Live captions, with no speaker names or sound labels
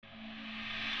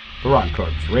The Rotten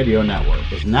Corpse Radio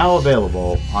Network is now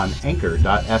available on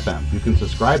Anchor.fm. You can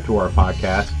subscribe to our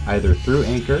podcast either through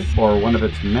Anchor or one of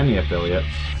its many affiliates,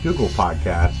 Google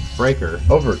Podcasts, Breaker,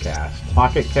 Overcast,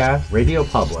 Pocket Cast, Radio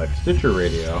Public, Stitcher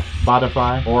Radio,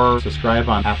 Spotify, or subscribe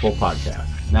on Apple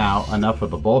Podcasts. Now, enough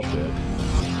of the bullshit.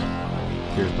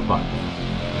 Here's the podcast.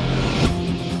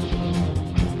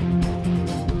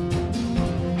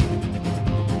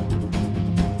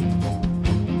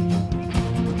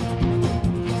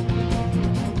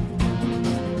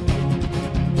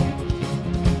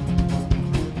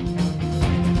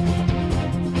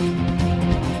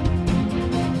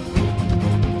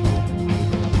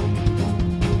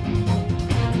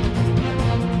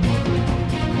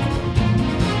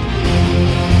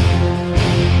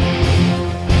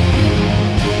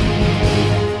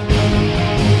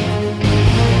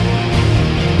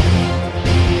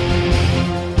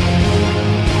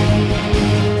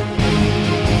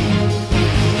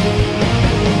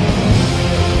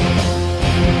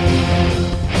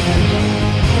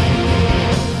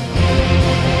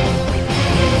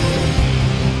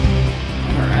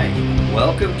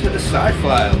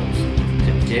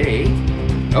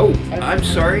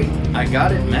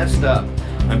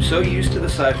 I'm so used to the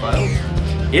Sci-Files.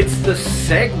 It's the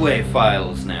Segway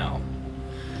Files now.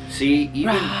 See,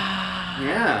 even...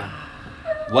 Yeah.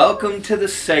 Welcome to the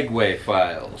Segway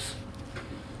Files.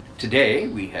 Today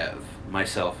we have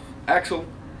myself, Axel,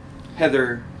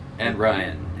 Heather, and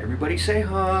Ryan. Everybody say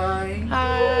hi.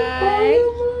 Hi.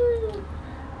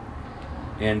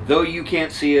 And though you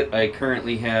can't see it, I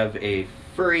currently have a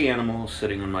furry animal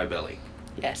sitting on my belly.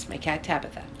 Yes, my cat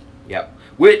Tabitha. Yep.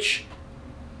 Which...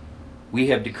 we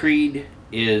have decreed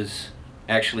is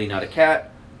actually not a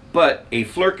cat, but a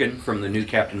Flurkin from the new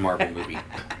Captain Marvel movie.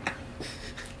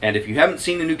 And if you haven't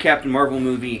seen the new Captain Marvel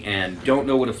movie and don't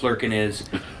know what a Flurkin is,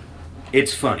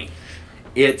 it's funny.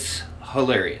 It's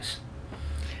hilarious.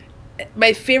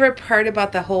 My favorite part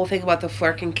about the whole thing about the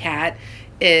Flurkin cat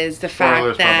is the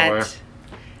fact that...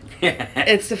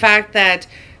 it's the fact that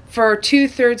for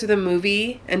 2/3 of the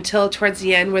movie, until towards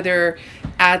the end where they're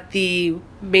at the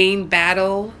main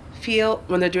battle... field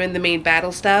when they're doing the main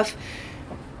battle stuff,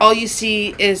 all you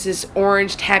see is this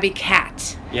orange tabby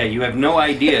cat. Yeah, you have no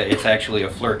idea it's actually a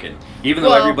Flurkin. Even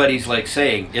though everybody's like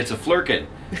saying it's a Flurkin.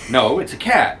 No, it's a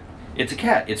cat. It's a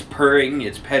cat. It's purring,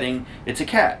 it's petting, it's a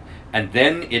cat. And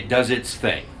then it does its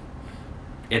thing.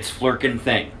 Its Flurkin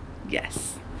thing.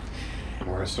 Yes.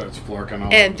 Or it starts flurking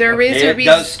all and there is it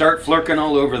does start flurking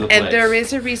all over the place. And there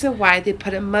is a reason why they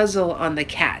put a muzzle on the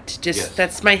cat. Just yes.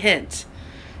 That's my hint.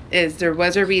 Is there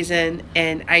was a reason,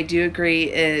 and I do agree,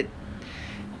 it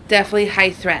definitely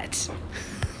high threat.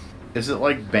 Is it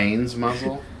like Bane's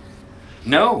muzzle?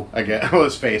 No. I get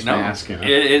his face mask. You know?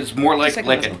 It is more like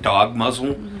a dog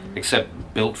muzzle,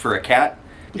 except built for a cat.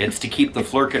 It's to keep the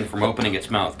Flurkin from opening its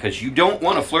mouth, because you don't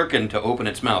want a Flurkin to open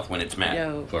its mouth when it's mad.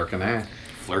 No. Flurkin A.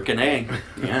 Flurkin A,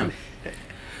 yeah.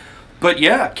 But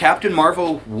yeah, Captain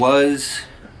Marvel was,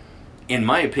 in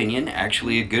my opinion,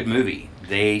 actually a good movie.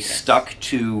 They stuck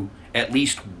to at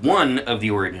least one of the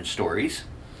origin stories.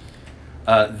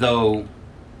 Though,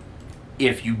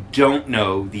 if you don't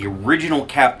know, the original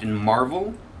Captain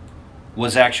Marvel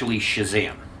was actually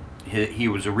Shazam. He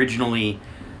was originally...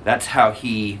 That's how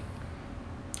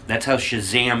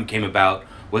Shazam came about,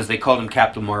 was they called him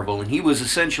Captain Marvel, and he was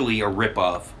essentially a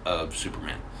ripoff of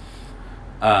Superman.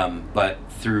 But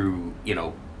through,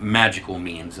 magical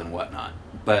means and whatnot.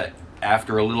 But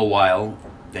after a little while...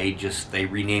 They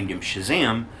renamed him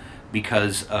Shazam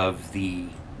because of the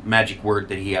magic word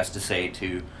that he has to say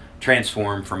to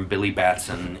transform from Billy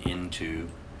Batson into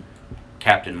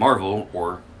Captain Marvel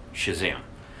or Shazam.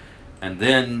 And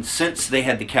then since they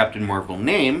had the Captain Marvel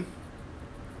name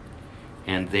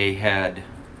and they had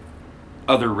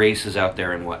other races out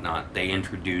there and whatnot, they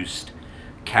introduced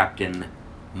Captain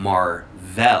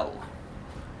Mar-Vell,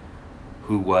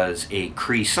 who was a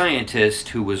Kree scientist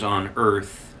who was on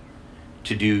Earth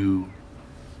to do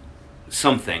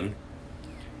something,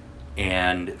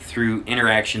 and through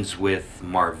interactions with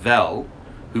Mar-Vell,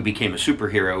 who became a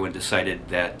superhero and decided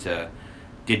that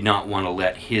did not want to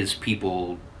let his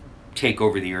people take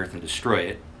over the Earth and destroy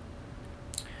it.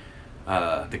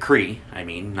 The Kree,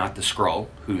 not the Skrull,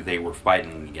 who they were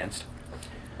fighting against.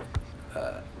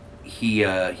 He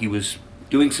was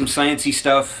doing some sciencey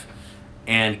stuff,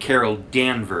 and Carol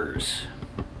Danvers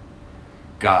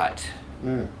got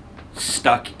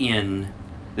stuck in...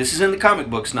 This is in the comic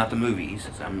books, not the movies.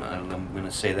 I'm going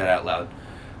to say that out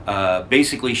loud.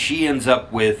 Basically, she ends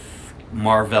up with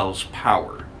Mar-Vell's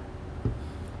power.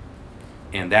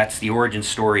 And that's the origin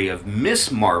story of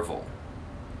Miss Marvel,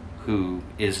 who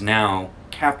is now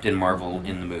Captain Marvel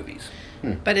in the movies.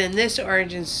 But in this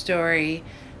origin story,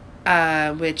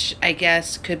 which I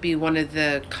guess could be one of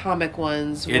the comic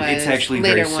ones, It's actually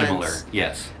later very similar. ones.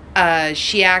 Yes.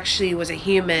 She actually was a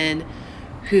human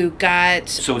who got...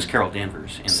 So was Carol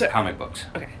Danvers in the comic books.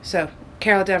 Okay, so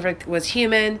Carol Danvers was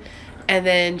human, and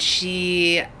then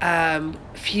she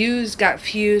got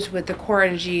fused with the core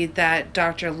energy that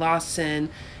Dr. Lawson,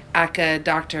 aka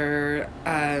Dr.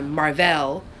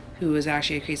 Marvel, who was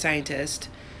actually a Kree scientist,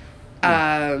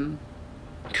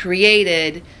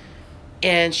 created,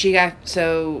 and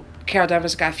Carol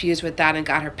Danvers got fused with that and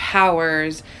got her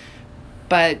powers,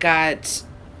 but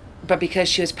because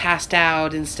she was passed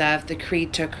out and stuff, the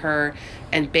Kree took her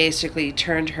and basically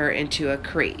turned her into a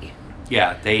Kree.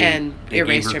 Yeah, they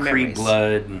erased gave her her Kree memories.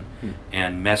 blood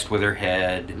and messed with her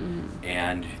head,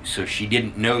 and so she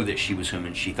didn't know that she was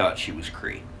human. She thought she was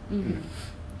Kree.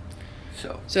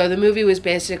 So the movie was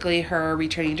basically her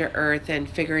returning to Earth and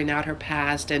figuring out her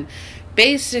past, and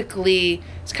basically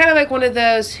it's kind of like one of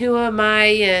those "Who am I?"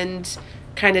 and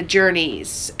kind of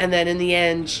journeys, and then in the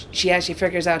end she actually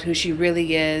figures out who she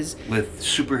really is with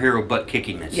superhero butt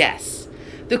kickingness. Yes.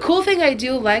 The cool thing I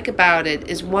do like about it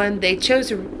is, one, they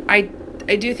chose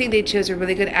I do think they chose a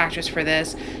really good actress for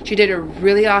this. She did a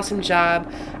really awesome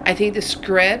job. I think the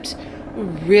script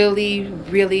really,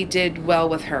 really did well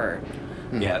with her.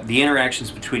 Yeah, the interactions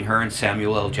between her and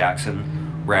Samuel L.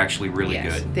 Jackson were actually really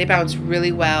good. They balanced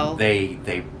really well.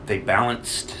 They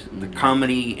balanced the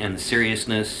comedy and the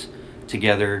seriousness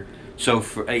together. So,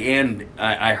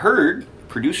 I heard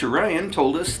producer Ryan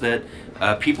told us that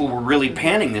people were really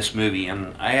panning this movie,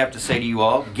 and I have to say to you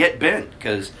all, get bent,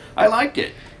 because I liked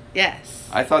it. Yes.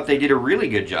 I thought they did a really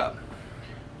good job.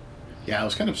 Yeah, I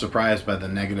was kind of surprised by the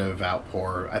negative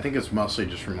outpour. I think it's mostly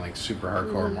just from like super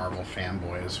hardcore Marvel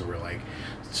fanboys who were like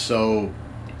so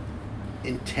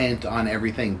intent on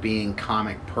everything being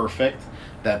comic perfect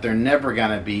that they're never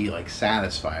gonna be like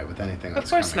satisfied with anything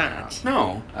that's coming out.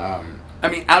 No. I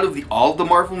mean, out of all the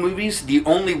Marvel movies, the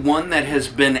only one that has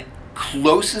been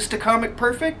closest to comic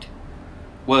perfect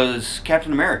was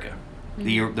Captain America,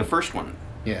 the first one.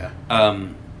 Yeah.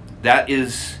 That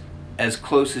is as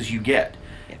close as you get.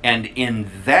 And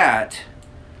in that,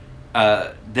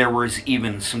 there was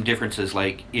even some differences.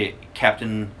 Like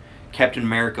Captain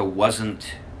America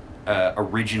wasn't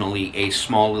originally a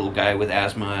small little guy with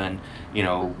asthma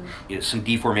and some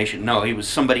deformation. No, he was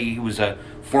somebody who was a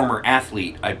former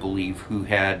athlete, I believe, who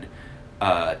had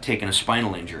taken a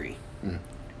spinal injury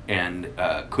and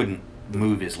couldn't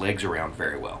move his legs around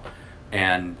very well,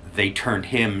 and they turned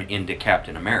him into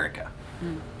Captain America.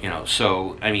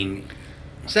 So I mean.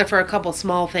 Except for a couple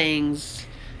small things,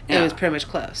 it was pretty much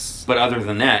close. But other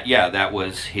than that, that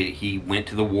was he went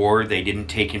to the war. They didn't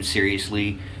take him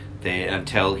seriously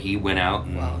until he went out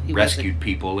and rescued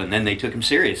people, and then they took him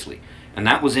seriously. And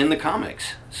that was in the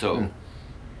comics. So,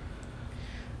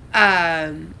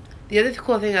 the other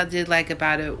cool thing I did like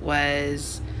about it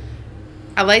was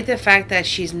I like the fact that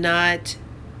she's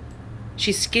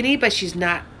skinny, but she's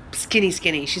not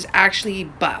skinny. She's actually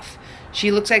buff. She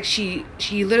looks like she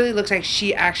literally looks like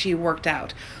she actually worked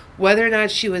out. Whether or not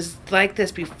she was like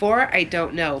this before, I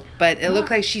don't know. But it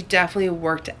looked like she definitely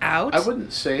worked out. I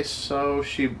wouldn't say so.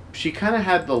 She kind of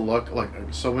had the look like,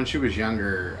 so when she was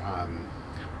younger,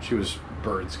 she was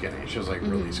bird skinny. She was like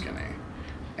really skinny,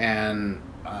 and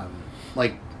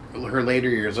like her later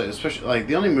years, especially like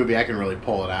the only movie I can really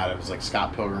pull it out of is like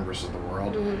Scott Pilgrim vs. the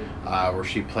World, where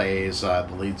she plays the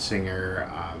lead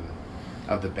singer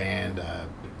of the band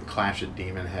Clash at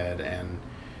Demon Head, and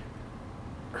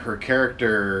her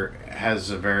character has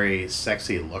a very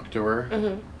sexy look to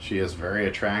her. She is very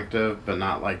attractive, but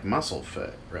not like muscle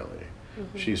fit, really.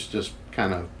 She's just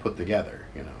kind of put together,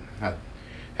 had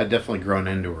definitely grown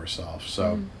into herself.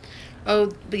 So, but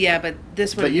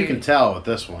this one. But you can tell with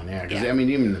this one, because I mean,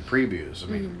 even the previews, I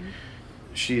mean,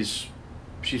 she's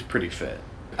pretty fit.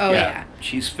 Oh yeah,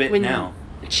 she's fit now.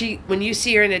 When you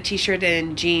see her in a t-shirt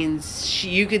and jeans,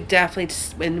 you could definitely,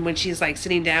 and when she's like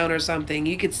sitting down or something,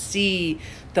 you could see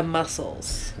the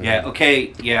muscles.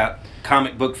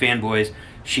 Comic book fanboys.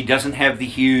 She doesn't have the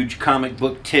huge comic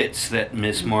book tits that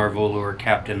Miss Marvel or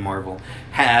Captain Marvel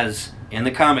has in the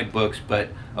comic books, but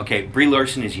Brie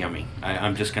Larson is yummy.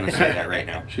 I'm just gonna say that right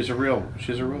now. She's a real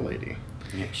lady.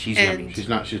 Yeah, she's yummy. She's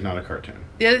not a cartoon.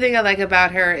 The other thing I like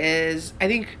about her is I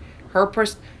think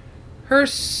her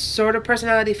sort of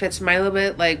personality fits mine a little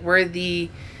bit. Like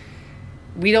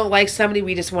we don't like somebody,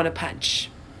 we just want to punch,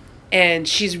 and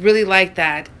she's really like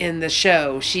that in the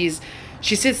show. She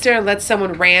sits there and lets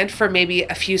someone rant for maybe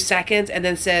a few seconds, and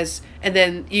then says, And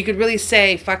then you could really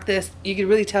say, fuck this. You could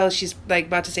really tell she's like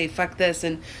about to say, fuck this,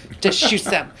 and just shoots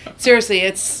them. Seriously,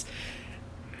 it's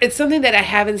something that I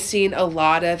haven't seen a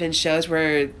lot of in shows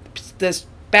where this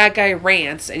bad guy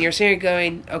rants and you're sitting here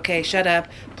going, okay, shut up.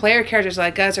 Player characters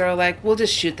like us are like, we'll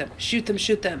just shoot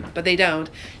them. But they don't.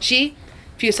 She,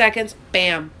 few seconds,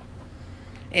 bam.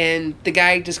 And the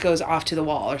guy just goes off to the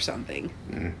wall or something.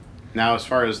 Mm. Now, as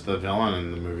far as the villain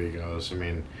in the movie goes, I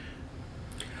mean...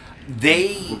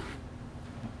 They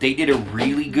did a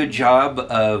really good job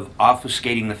of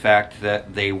obfuscating the fact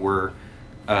that they were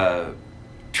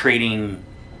trading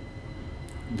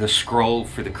the Skrull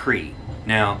for the Kree.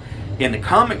 Now, in the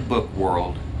comic book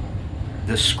world,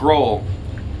 the Skrull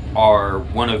are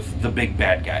one of the big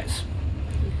bad guys.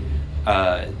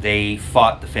 They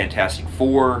fought the Fantastic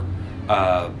Four.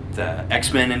 The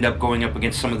X-Men end up going up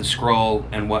against some of the Skrull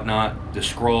and whatnot. The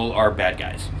Skrull are bad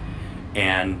guys.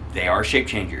 And they are shape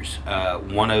changers.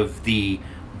 One of the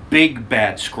big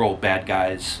bad Skrull bad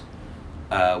guys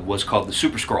was called the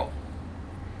Super Skrull.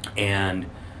 And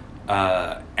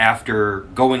after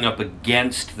going up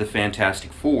against the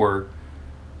Fantastic Four,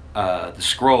 the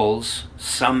Skrulls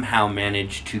somehow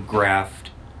managed to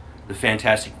graft the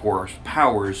Fantastic Four's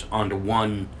powers onto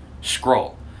one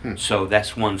Skrull. So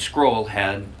that's one Skrull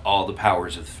had all the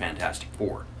powers of the Fantastic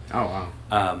Four. Oh,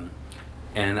 wow.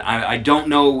 And I don't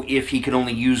know if he could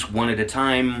only use one at a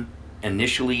time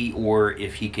initially, or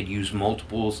if he could use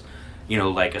multiples,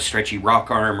 like a stretchy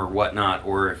rock arm or whatnot,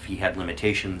 or if he had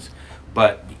limitations.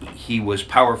 But he was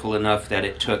powerful enough that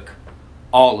it took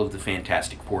all of the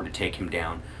Fantastic Four to take him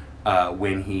down.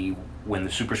 When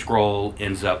the Super Skrull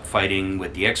ends up fighting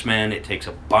with the X-Men, it takes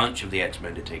a bunch of the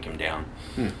X-Men to take him down.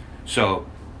 So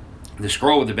the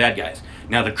Skrull were the bad guys.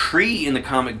 Now the Kree in the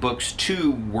comic books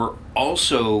too were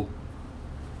also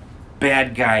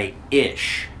bad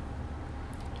guy-ish.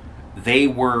 They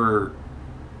were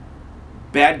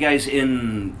bad guys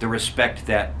in the respect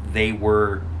that they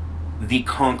were the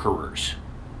conquerors.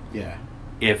 Yeah.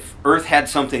 If Earth had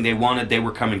something they wanted, they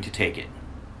were coming to take it.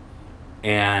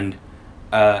 And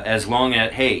as long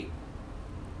as, hey,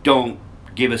 don't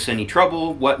give us any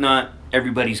trouble, whatnot,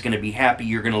 everybody's going to be happy,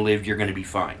 you're going to live, you're going to be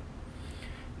fine.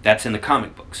 That's in the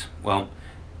comic books. Well,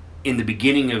 in the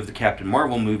beginning of the Captain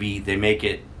Marvel movie, they make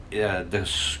it the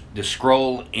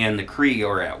Skrull and the Kree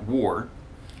are at war,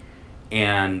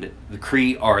 and the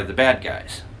Kree are the bad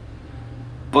guys.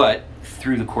 But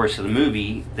through the course of the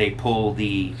movie, they pull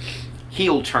the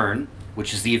heel turn,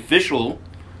 which is the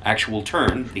actual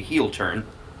turn, the heel turn,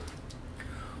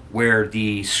 where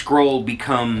the Skrull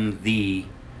become the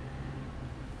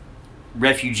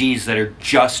refugees that are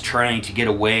just trying to get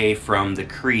away from the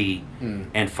Kree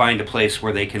and find a place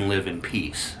where they can live in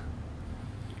peace.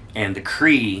 And the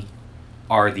Kree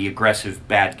are the aggressive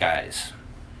bad guys.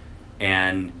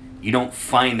 And you don't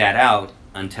find that out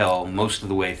until most of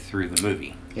the way through the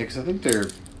movie. Yeah, because I think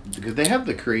they have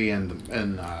the Kree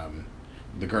and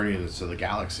the Guardians of the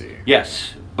Galaxy.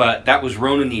 Yes, but that was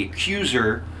Ronan the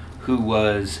Accuser, who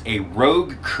was a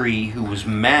rogue Kree who was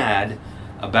mad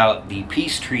about the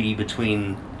peace treaty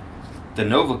between the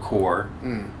Nova Corps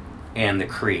and the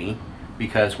Kree,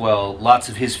 because, well, lots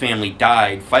of his family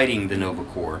died fighting the Nova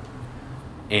Corps,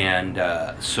 and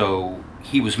so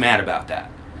he was mad about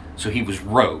that. So he was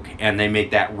rogue, and they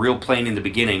make that real plain in the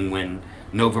beginning when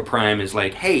Nova Prime is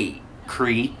like, hey,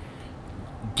 Kree,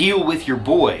 deal with your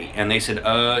boy. And they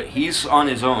said, he's on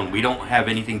his own. We don't have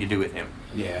anything to do with him.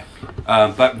 Yeah.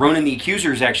 But Ronan the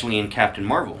Accuser is actually in Captain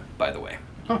Marvel, by the way.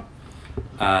 Huh.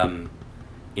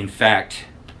 In fact,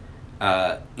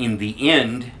 in the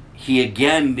end, he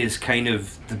again is kind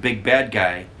of the big bad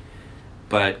guy,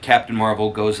 but Captain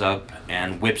Marvel goes up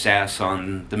and whips ass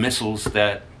on the missiles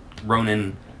that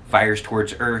Ronan fires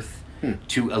towards Earth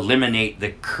to eliminate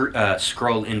the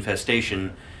Skrull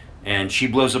infestation, and she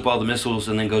blows up all the missiles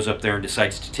and then goes up there and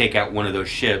decides to take out one of those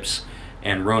ships,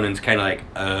 and Ronan's kind of like,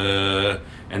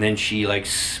 and then she like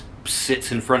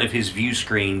sits in front of his view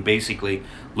screen, basically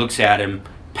looks at him,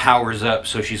 powers up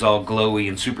so she's all glowy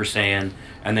and Super Saiyan,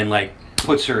 and then like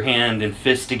puts her hand and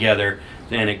fist together,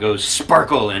 and it goes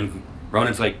sparkle, and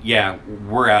Ronan's like, yeah,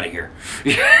 we're out of here.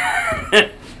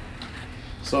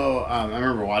 So I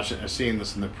remember seeing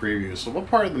this in the preview. So what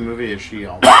part of the movie is she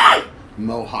all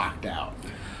mohawked out?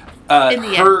 In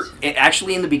the end.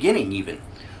 Actually, in the beginning, even.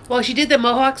 Well, she did the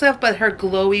Mohawk stuff, but her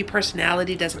glowy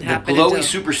personality doesn't happen. The glowy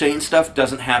Super Saiyan stuff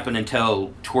doesn't happen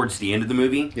until towards the end of the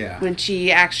movie. Yeah. When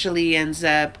she actually ends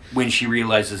up... When she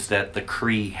realizes that the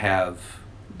Kree have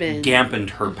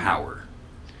dampened her power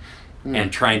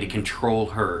and trying to control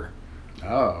her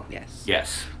Oh. Yes.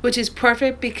 Yes. Which is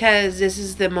perfect because this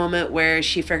is the moment where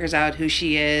she figures out who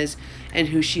she is and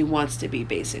who she wants to be,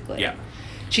 basically. Yeah.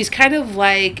 She's kind of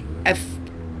like,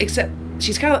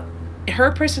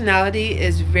 her personality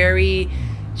is very,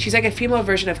 she's like a female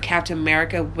version of Captain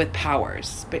America with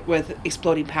powers, but with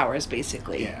exploding powers,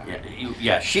 basically.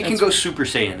 Yeah. She can go Super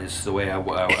Saiyan is the way I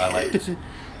like this.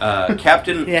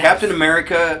 Captain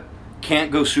America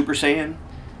can't go Super Saiyan,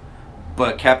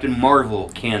 but Captain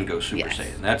Marvel can go Super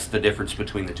Saiyan. That's the difference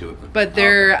between the two of them. But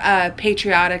their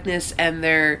patrioticness and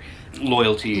their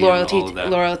loyalty, and all of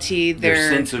that. Their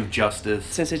sense of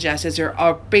justice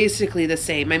are basically the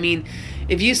same. I mean,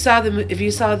 if you saw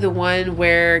the one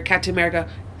where Captain America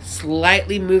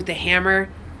slightly moved the hammer,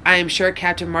 I am sure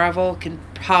Captain Marvel can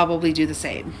probably do the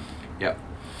same. Yeah.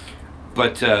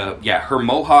 But her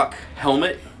Mohawk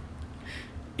helmet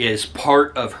is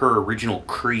part of her original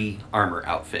Kree armor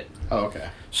outfit. Oh, okay.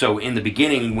 So in the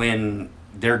beginning, when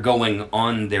they're going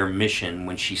on their mission,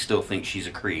 when she still thinks she's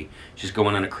a Kree, she's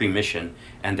going on a Kree mission,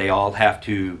 and they all have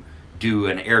to do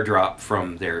an airdrop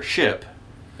from their ship.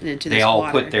 And into they all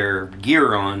put their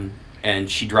gear on, and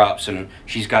she drops, and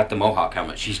she's got the Mohawk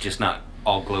helmet. She's just not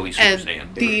all glowy Super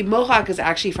Saiyan. The Mohawk is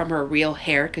actually from her real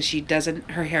hair because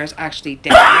her hair is actually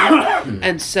down.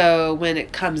 And so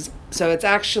it's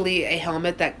actually a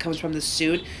helmet that comes from the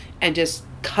suit and just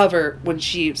when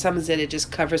she summons it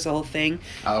just covers the whole thing.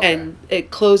 Okay. And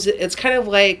it closes. It's kind of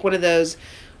like one of those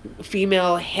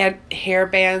female hair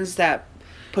bands that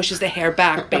pushes the hair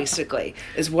back, basically,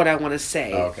 is what I want to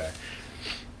say. Oh, okay.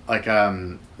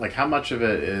 Like how much of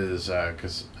it is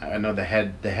because I know the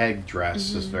head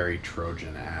dress is very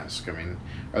Trojan-esque. I mean,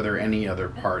 are there any other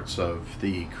parts of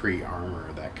the Kree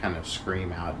armor that kind of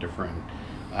scream out different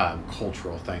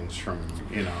cultural things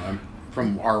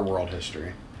from our world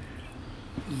history?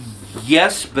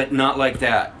 Yes, but not like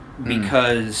that,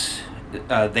 because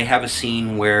they have a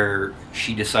scene where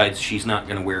she decides she's not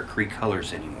going to wear Kree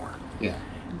colors anymore. Yeah.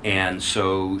 And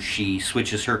so she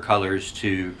switches her colors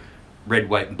to red,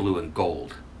 white, and blue, and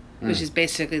gold. Which is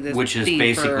basically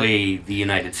the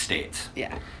United States.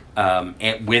 Yeah.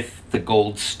 And with the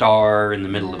gold star in the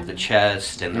middle of the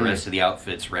chest, and the rest of the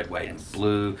outfit's red, white, and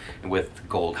blue, and with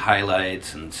gold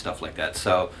highlights and stuff like that.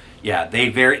 So yeah,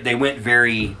 they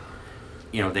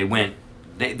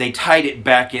tied it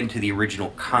back into the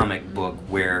original comic book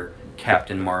where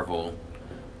Captain Marvel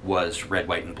was red,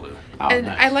 white, and blue. Oh, and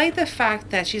nice. I like the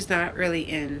fact that she's not really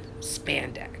in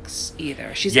spandex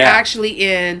either. She's actually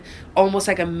in almost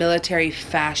like a military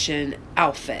fashion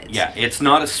outfit. Yeah, it's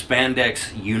not a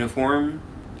spandex uniform.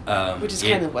 Which is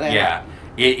kind of what I like. Yeah,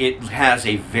 it has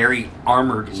a very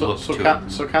armored look to it.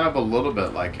 So kind of a little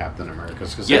bit like Captain America's,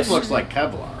 because this looks like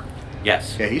Kevlar.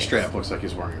 Yes. Yeah, he straight up looks like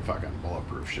he's wearing fucking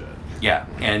bulletproof shit. Yeah,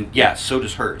 and so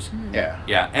does hers. Yeah.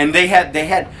 Yeah, and they had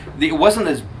it wasn't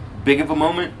as big of a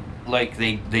moment like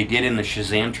they did in the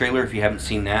Shazam trailer, if you haven't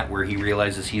seen that, where he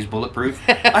realizes he's bulletproof.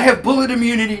 I have bullet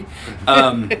immunity.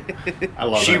 I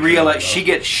love she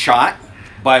gets shot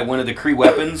by one of the Kree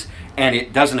weapons, and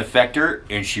it doesn't affect her,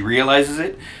 and she realizes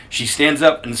it. She stands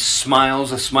up and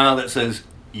smiles a smile that says,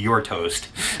 "You're toast."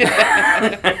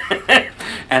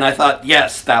 And I thought,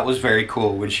 yes, that was very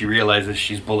cool when she realizes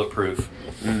she's bulletproof.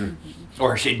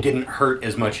 Or she didn't hurt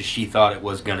as much as she thought it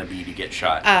was going to be to get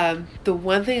shot. The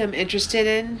one thing I'm interested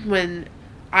in, when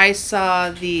I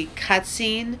saw the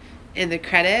cutscene in the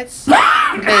credits,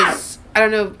 because I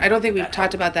don't think we've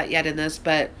talked about that yet in this,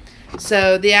 but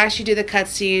so they actually do the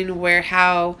cutscene where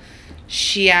how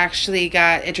she actually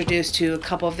got introduced to a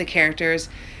couple of the characters,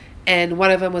 and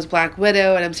one of them was Black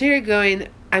Widow, and I'm sitting here going,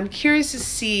 I'm curious to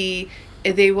see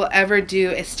if they will ever do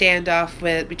a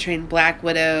standoff between Black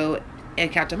Widow and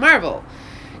Captain Marvel,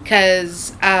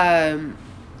 because even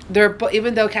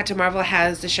though Captain Marvel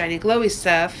has the shiny glowy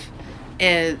stuff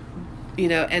and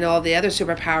and all the other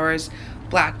superpowers,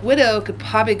 Black Widow could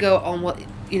probably go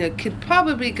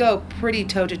pretty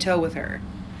toe to toe with her.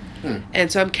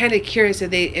 And so I'm kind of curious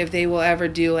if they will ever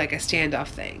do like a standoff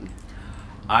thing.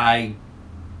 I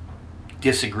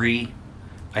disagree.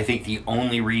 I think the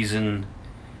only reason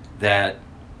that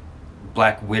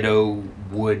Black Widow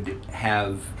would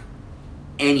have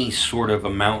any sort of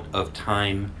amount of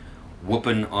time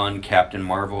whooping on Captain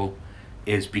Marvel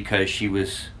is because she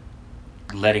was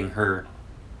letting her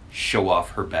show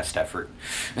off her best effort.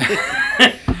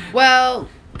 Well,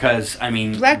 because I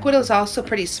mean, Black Widow's also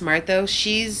pretty smart though.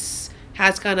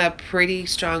 Has gone up pretty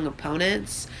strong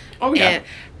opponents. Oh yeah. And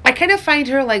I kind of find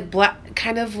her like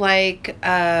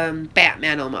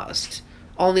Batman almost,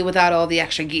 only without all the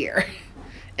extra gear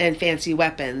and fancy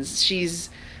weapons. She's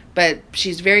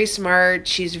very smart.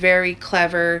 She's very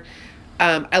clever.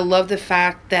 I love the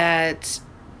fact that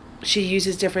she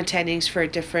uses different techniques for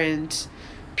different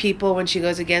people when she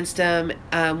goes against them.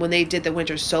 When they did the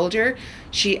Winter Soldier,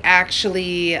 she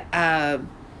actually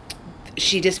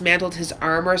she dismantled his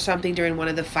arm or something during one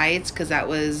of the fights, because that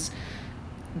was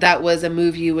a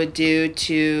move you would do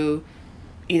to,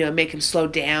 make him slow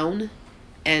down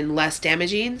and less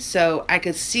damaging. So I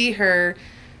could see her,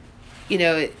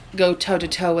 go toe to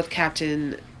toe with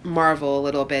Captain Marvel a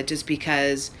little bit, just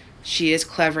because she is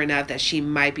clever enough that she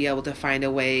might be able to find a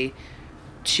way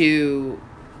to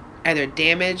either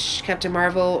damage Captain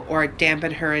Marvel or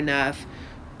dampen her enough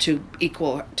to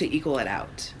equal it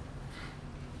out.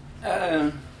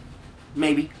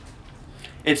 Maybe.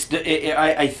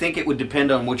 I think it would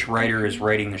depend on which writer is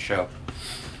writing the show.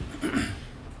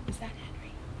 Is that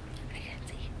Henry? I can't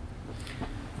see.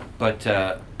 But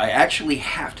I actually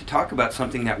have to talk about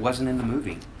something that wasn't in the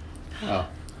movie. Oh.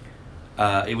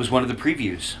 It was one of the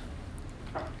previews.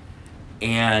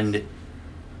 And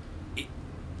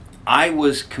I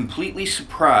was completely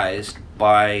surprised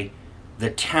by the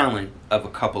talent of a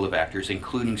couple of actors,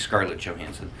 including Scarlett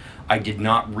Johansson. I did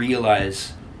not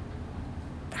realize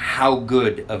how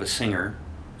good of a singer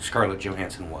Scarlett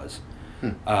Johansson was.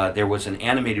 There was an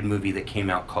animated movie that came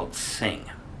out called Sing.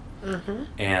 Mm-hmm.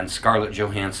 And Scarlett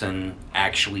Johansson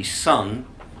actually sung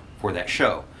for that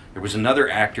show. There was another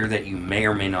actor that you may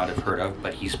or may not have heard of,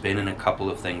 but he's been in a couple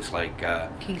of things like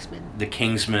Kingsman. The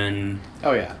Kingsman.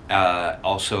 Oh, yeah.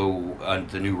 Also,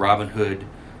 the new Robin Hood,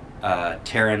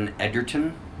 Taron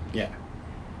Egerton. Yeah.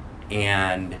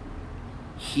 And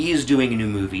he is doing a new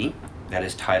movie that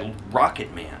is titled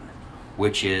Rocket Man,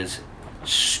 which is a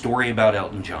story about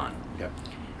Elton John. Yep.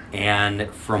 And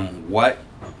from what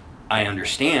I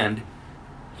understand,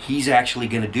 he's actually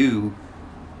going to do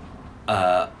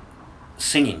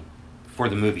singing for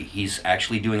the movie. He's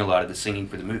actually doing a lot of the singing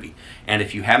for the movie. And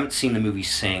if you haven't seen the movie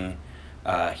Sing,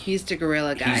 he's the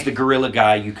gorilla guy. He's the gorilla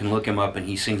guy. You can look him up, and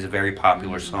he sings a very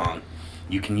popular song.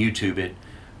 You can YouTube it.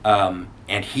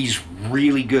 And he's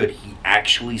really good. He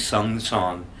actually sung the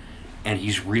song, and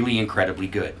he's really incredibly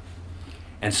good.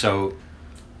 And so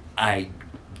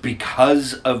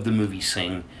because of the movie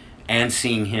Sing and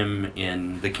seeing him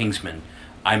in The Kingsman,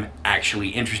 I'm actually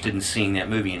interested in seeing that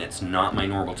movie, and it's not my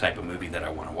normal type of movie that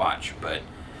I want to watch. But,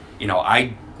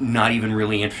 I'm not even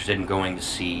really interested in going to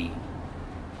see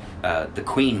the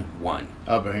Queen one.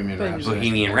 Oh, Bohemian Rhapsody.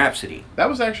 Bohemian Rhapsody. That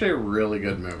was actually a really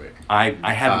good movie. I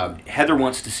haven't. Heather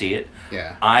wants to see it.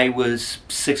 Yeah. I was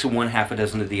 6 of one, half a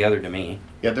dozen of the other to me.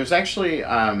 Yeah, there's actually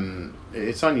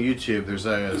it's on YouTube. There's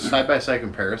a side-by-side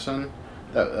comparison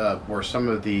that where some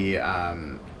of the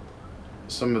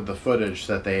footage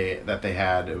that they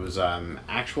had, it was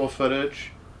actual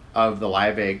footage of the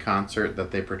Live Aid concert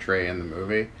that they portray in the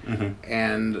movie,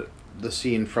 and the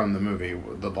scene from the movie,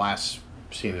 the last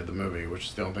scene of the movie, which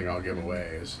is the only thing I'll give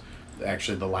away, is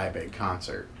actually the Live Aid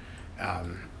concert,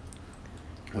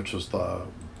 which was I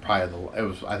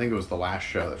think it was the last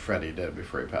show that Freddie did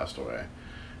before he passed away,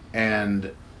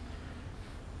 and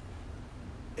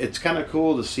it's kind of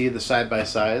cool to see the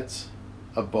side-by-sides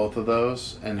of both of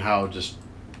those and how just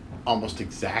almost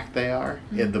exact they are.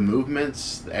 Yeah, the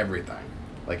movements, everything.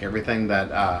 Like everything that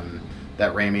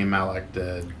that Rami Malek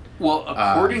did. Well,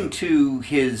 according to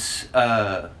his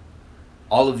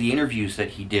all of the interviews that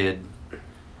he did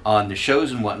on the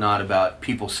shows and whatnot about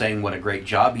people saying what a great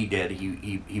job he did,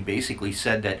 he basically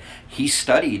said that he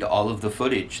studied all of the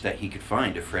footage that he could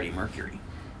find of Freddie Mercury.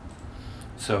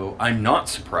 So I'm not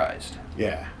surprised.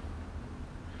 Yeah.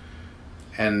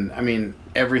 And I mean,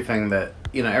 everything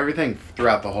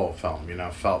throughout the whole film,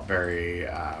 felt very,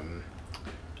 I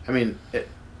mean, it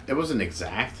wasn't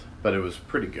exact, but it was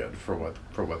pretty good for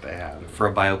what they had. For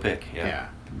a biopic, yeah. Yeah.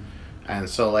 And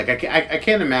so, like, I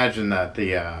can't imagine that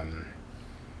the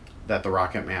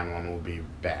Rocket Man one will be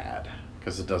bad,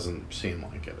 because it doesn't seem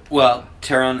like it. Well,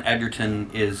 Taron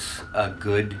Egerton is a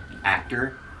good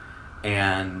actor,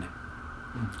 and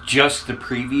just the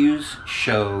previews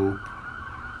show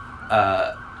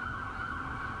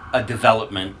a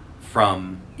development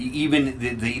from even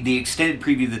the extended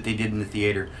preview that they did in the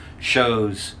theater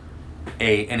shows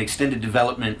an extended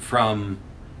development from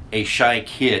a shy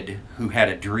kid who had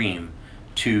a dream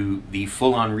to the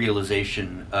full-on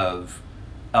realization of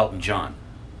Elton John.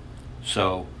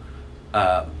 So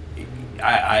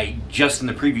I just in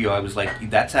the preview I was like,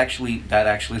 that actually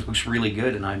looks really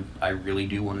good, and I really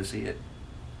do want to see it.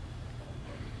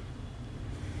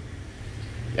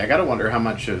 Yeah, I gotta wonder how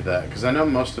much of that, because I know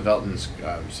most of Elton's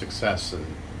success, and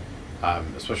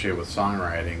especially with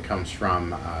songwriting, comes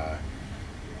from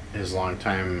his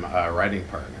longtime writing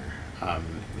partner,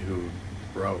 who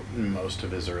wrote most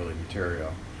of his early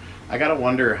material. I gotta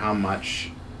wonder how much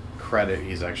credit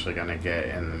he's actually gonna get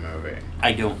in the movie.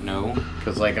 I don't know.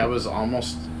 Because, like, I was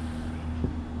almost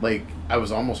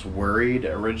worried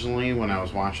originally when I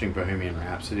was watching Bohemian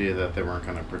Rhapsody that they weren't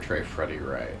gonna portray Freddie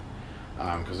right.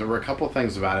 Because there were a couple of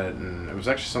things about it, and it was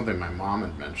actually something my mom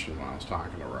had mentioned when I was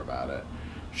talking to her about it.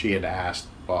 She had asked,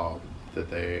 well, did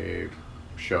they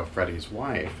show Freddie's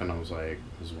wife? And I was like,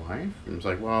 his wife? And I was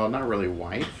like, well, not really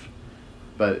wife,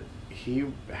 but he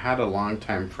had a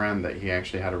longtime friend that he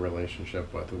actually had a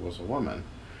relationship with who was a woman.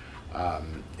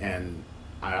 And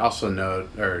I also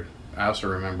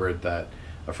remembered that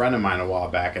a friend of mine a while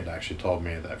back had actually told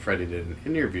me that Freddie did an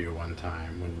interview one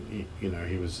time when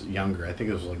he was younger. I think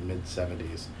it was like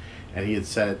mid-70s, and he had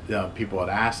said people had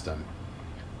asked him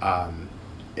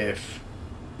if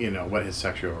what his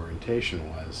sexual orientation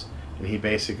was, and he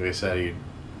basically said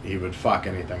he would fuck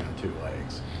anything on two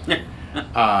legs,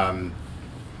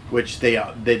 which they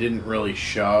didn't really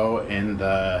show in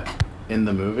the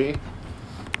movie.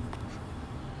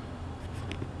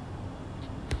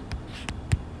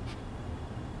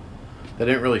 They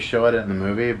didn't really show it in the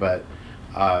movie, but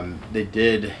they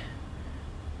did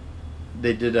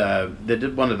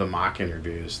one of the mock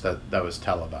interviews that was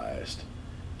televised,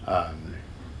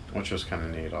 which was kind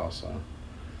of neat also.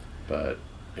 But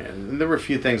and there were a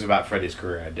few things about Freddie's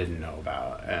career I didn't know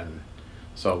about, and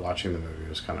so watching the movie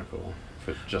was kind of cool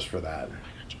just for that. Why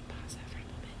don't you pause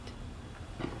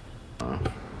that for a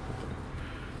moment?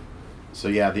 So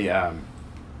yeah,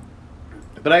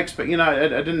 but I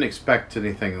didn't expect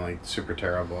anything like super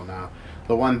terrible. Now,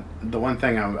 the one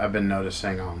thing I've been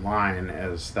noticing online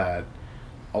is that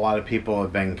a lot of people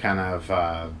have been kind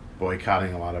of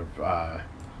boycotting a lot of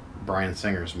Bryan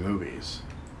Singer's movies.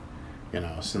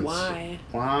 Since why?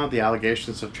 Well, the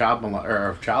allegations of child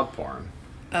porn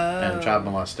and child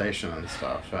molestation and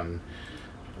stuff, and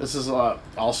this is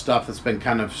all stuff that's been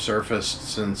kind of surfaced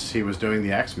since he was doing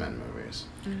the X-Men movies,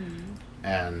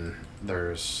 and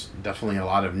there's definitely a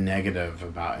lot of negative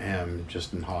about him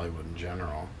just in Hollywood in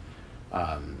general.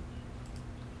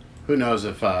 Who knows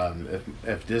if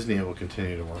Disney will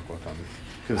continue to work with him,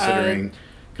 considering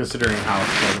how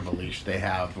short of a leash they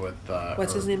have with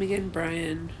what's his name again?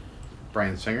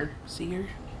 Bryan Singer?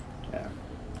 Yeah.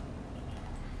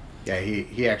 Yeah,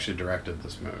 he actually directed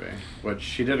this movie, which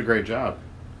he did a great job.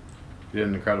 He did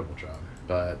an incredible job.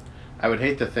 But I would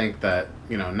hate to think that,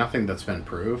 nothing that's been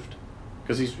proved,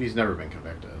 because he's never been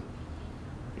convicted.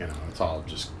 It's all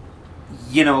just...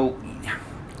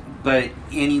 But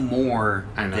anymore,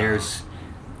 I know.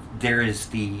 there is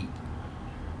the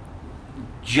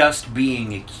just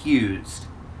being accused,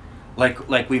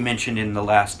 like we mentioned in the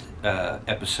last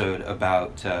episode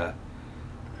about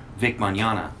Vic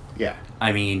Mignogna. Yeah.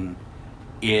 I mean,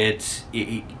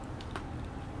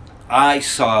 I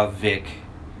saw Vic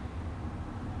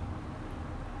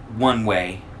one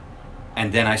way,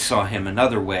 and then I saw him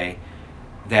another way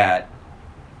that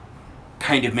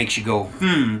kind of makes you go,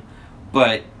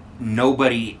 but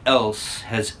nobody else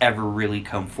has ever really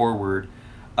come forward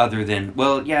other than,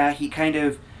 well, yeah, he kind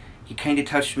of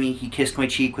touched me, he kissed my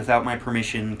cheek without my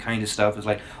permission, kind of stuff. It's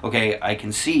like, okay, I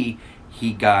can see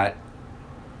he got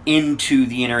into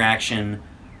the interaction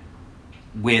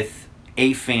with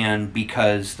a fan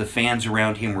because the fans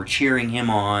around him were cheering him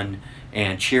on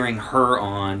and cheering her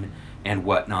on and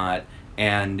whatnot,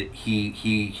 and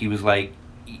he was like,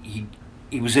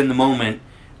 he was in the moment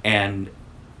and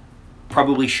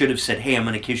probably should have said, hey, I'm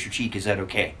going to kiss your cheek, is that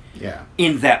okay? Yeah.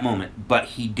 In that moment, but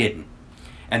he didn't.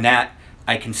 And that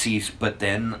I can see, but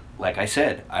then, like I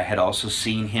said, I had also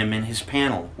seen him in his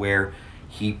panel where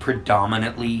he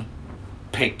predominantly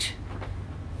picked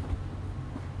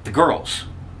the girls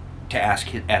to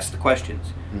ask the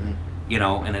questions. Mm-hmm.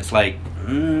 And it's like,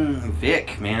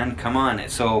 Vic, man, come on.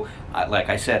 So, like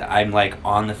I said, I'm like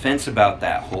on the fence about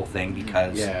that whole thing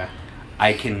because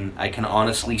I can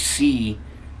honestly see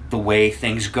the way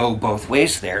things go both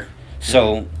ways there.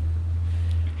 So,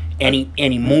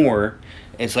 anymore,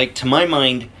 it's like, to my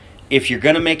mind, if you're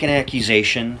going to make an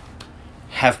accusation,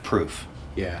 have proof.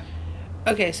 Yeah.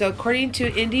 Okay, so according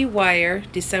to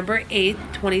IndieWire, December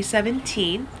 8th,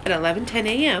 2017, at 11:10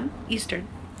 a.m. Eastern,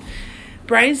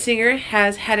 Bryan Singer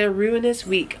has had a ruinous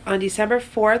week. On December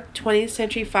 4th, 20th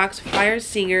Century Fox fires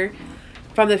Singer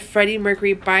from the Freddie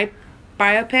Mercury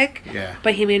biopic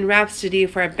Bohemian Rhapsody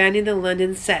for abandoning the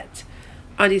London set.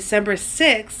 On December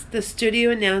 6th, the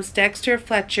studio announced Dexter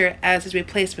Fletcher as his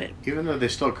replacement. Even though they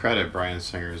still credit Bryan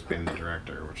Singer as being the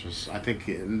director, which is, I think,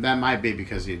 that might be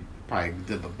because he probably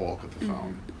did the bulk of the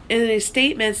film. In a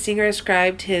statement, Singer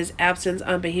ascribed his absence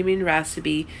on Bohemian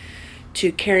Rhapsody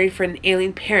to caring for an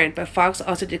ailing parent, but Fox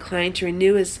also declined to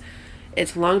renew his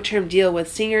its long-term deal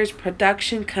with Singer's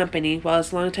production company, while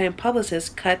his longtime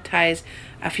publicist cut ties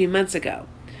a few months ago.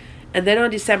 And then on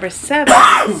December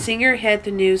 7th, Singer hit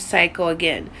the news cycle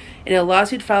again. In a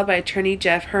lawsuit filed by attorney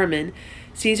Jeff Herman,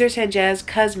 Cesar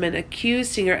Sanchez-Guzman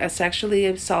accused Singer of sexually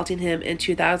assaulting him in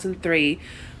 2003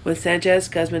 when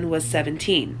Sanchez-Guzman was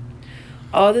 17.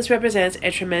 All this represents a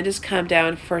tremendous come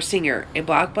down for Singer, a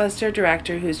blockbuster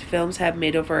director whose films have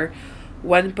made over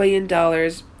 $1 billion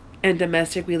in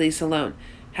domestic release alone.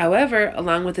 However,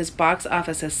 along with his box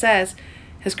office success,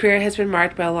 his career has been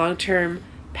marked by a long-term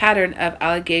pattern of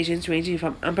allegations ranging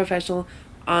from unprofessional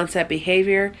on-set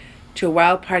behavior to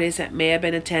wild parties that may have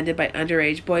been attended by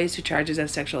underage boys to charges of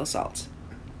sexual assault.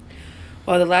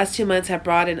 While the last 2 months have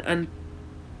brought an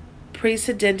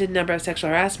unprecedented number of sexual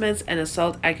harassments and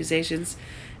assault accusations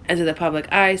into the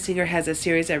public eye, Singer has a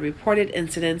series of reported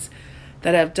incidents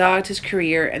that have dogged his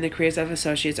career and the careers of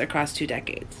associates across 2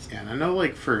 decades. Yeah, and I know,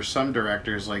 like, for some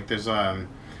directors, like, there's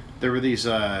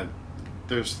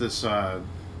this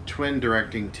twin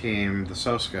directing team, the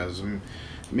Soskas, and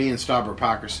me and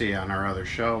Stavropocracy on our other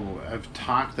show have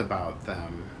talked about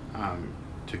them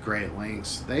to great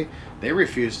lengths. They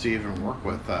refuse to even work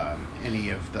with any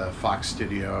of the Fox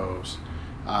studios,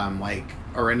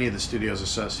 or any of the studios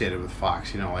associated with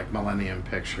Fox. You know, like Millennium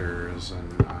Pictures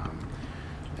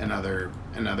and other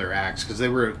acts, because they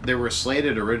were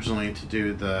slated originally to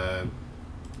do the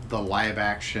live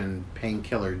action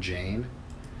Painkiller Jane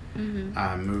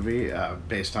movie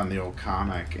based on the old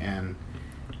comic, and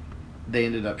they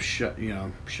ended up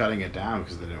shutting it down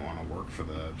because they didn't want to work for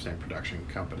the same production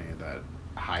company that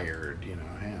hired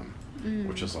him,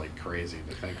 which is like crazy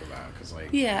to think about. Because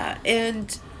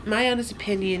and my honest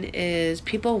opinion is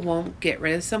people won't get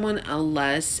rid of someone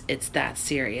unless it's that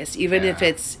serious. Even if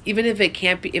it's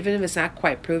not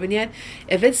quite proven yet,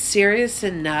 if it's serious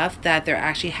enough that they're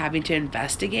actually having to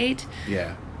investigate,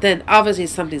 then obviously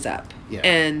something's up.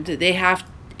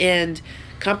 And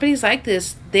companies like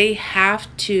this, they have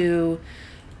to,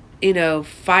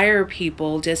 fire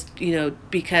people just,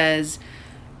 because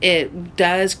it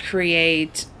does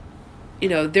create,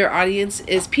 their audience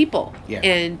is people.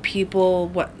 And people,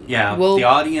 the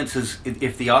audience is,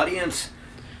 if the audience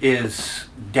is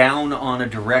down on a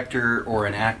director or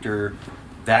an actor,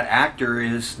 that actor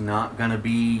is not going to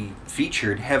be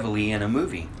featured heavily in a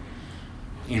movie.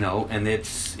 And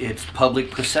it's public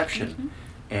perception.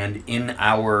 And in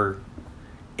our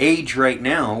age right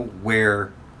now,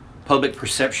 where public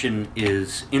perception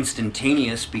is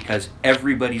instantaneous because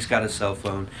everybody's got a cell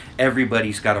phone,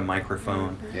 everybody's got a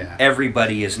microphone,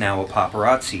 everybody is now a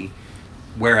paparazzi,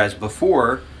 whereas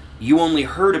before, you only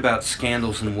heard about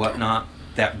scandals and whatnot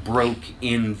that broke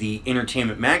in the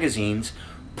entertainment magazines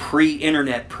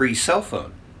pre-internet, pre-cell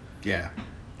phone.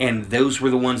 And those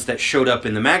were the ones that showed up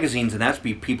in the magazines,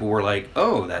 and people were like,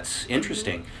 oh, that's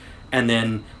interesting. And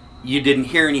then you didn't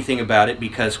hear anything about it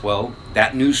because, well,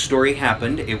 that news story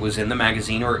happened, it was in the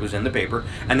magazine or it was in the paper,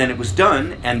 and then it was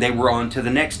done, and they were on to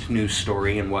the next news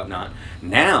story and whatnot.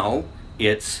 Now,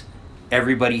 it's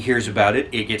everybody hears about it,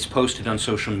 it gets posted on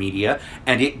social media,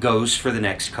 and it goes for the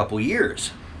next couple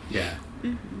years.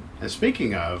 And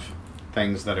speaking of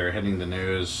things that are hitting the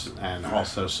news and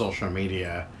also social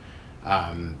media,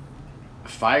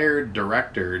 fired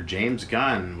director James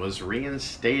Gunn was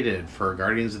reinstated for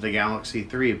Guardians of the Galaxy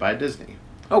 3 by Disney.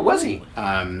 Oh, was he?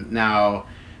 Now,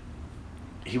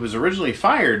 he was originally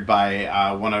fired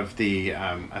by one of the,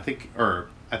 I think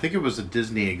it was a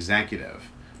Disney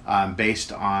executive,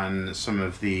 based on some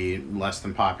of the less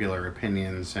than popular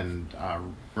opinions and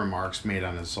remarks made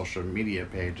on his social media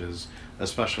pages,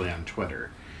 especially on Twitter.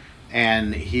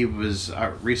 And he was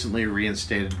recently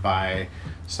reinstated by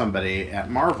somebody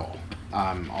at Marvel.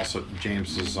 Also,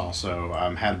 James has also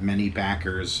had many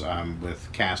backers with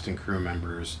cast and crew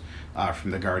members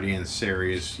from the Guardians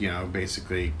series,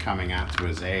 basically coming out to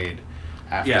his aid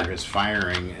after his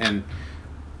firing. And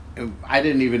I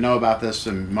didn't even know about this,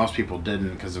 and most people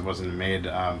didn't because it wasn't made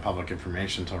public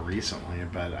information until recently.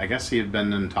 But I guess he had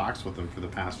been in talks with them for the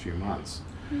past few months.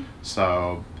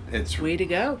 So it's way to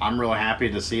go. I'm really happy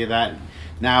to see that.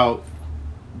 Now,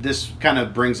 this kind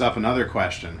of brings up another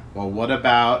question. Well, what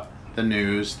about the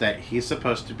news that he's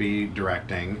supposed to be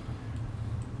directing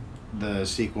the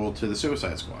sequel to the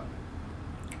Suicide Squad?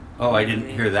 Oh, I didn't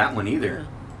hear that one either.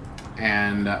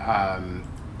 And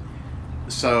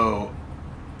so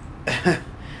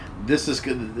this is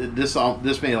good. This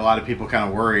made a lot of people kind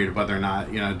of worried whether or not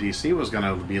DC was going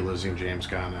to be losing James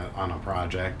Gunn on a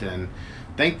project, and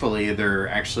thankfully they're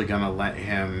actually going to let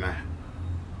him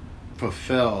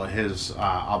fulfill his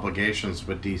obligations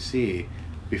with DC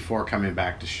before coming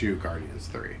back to shoot Guardians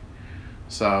 3.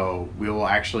 So we will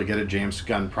actually get a James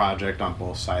Gunn project on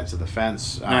both sides of the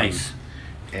fence. Nice.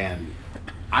 And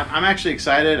I'm actually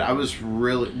excited. I was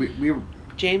really... we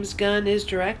James Gunn is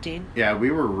directing. Yeah,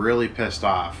 we were really pissed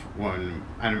off when...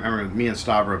 I remember me and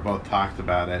Stavro both talked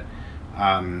about it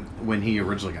when he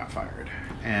originally got fired.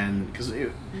 And because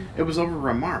it was over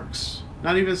remarks.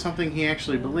 Not even something he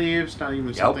actually believes, not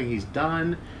even something he's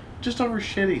done. Just over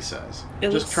shit he says.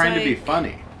 Just trying to be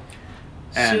funny.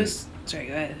 And, sorry,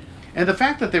 go ahead. And the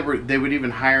fact that they would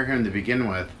even hire him to begin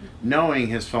with, knowing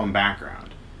his film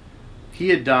background. He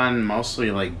had done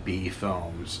mostly like B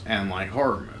films and like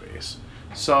horror movies.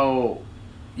 So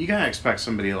you gotta expect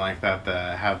somebody like that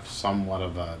to have somewhat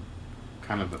of a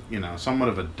kind of somewhat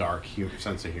of a dark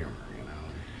sense of humor.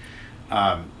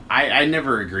 I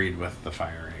never agreed with the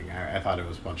firing. I thought it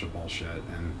was a bunch of bullshit.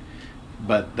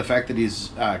 But the fact that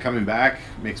he's coming back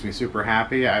makes me super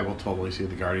happy. I will totally see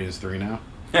the Guardians 3 now.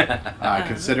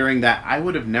 Considering that I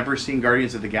would have never seen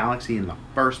Guardians of the Galaxy in the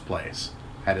first place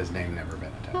had his name never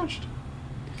been attached.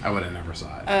 I would have never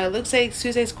saw it. Looks like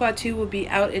Suicide Squad 2 will be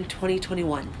out in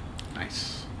 2021.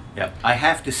 Nice. Yep. I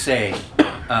have to say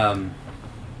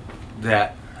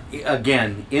that,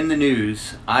 again, in the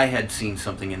news, I had seen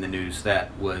something in the news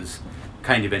that was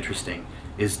kind of interesting,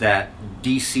 is that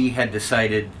DC had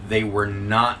decided they were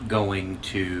not going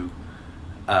to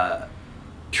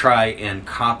try and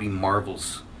copy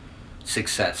Marvel's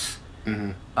success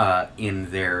in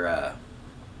their...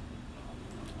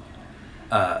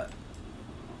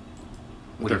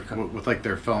 with like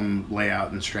their film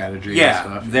layout and strategy and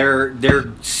stuff. They're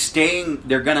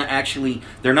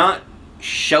not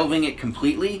shelving it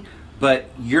completely, but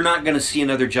you're not going to see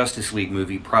another Justice League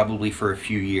movie probably for a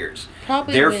few years.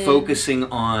 They're focusing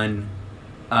on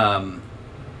I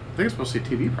think it's mostly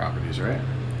TV properties, right?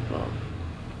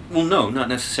 Well, no, not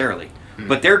necessarily.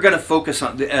 But they're going to focus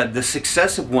on the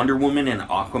success of Wonder Woman and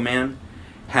Aquaman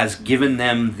has given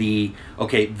them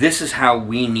this is how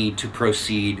we need to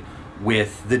proceed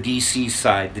with the DC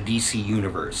side, the DC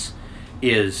universe,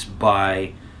 is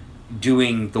by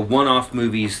doing the one-off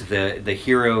movies, the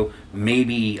hero,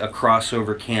 maybe a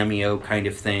crossover cameo kind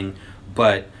of thing,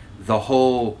 but the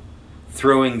whole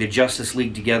throwing the Justice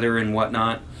League together and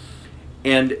whatnot.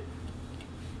 And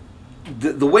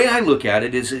the way I look at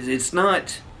it is it's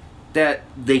not that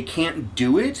they can't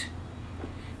do it,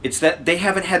 it's that they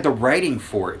haven't had the writing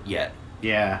for it yet.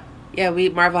 Yeah. Yeah,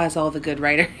 Marvel has all the good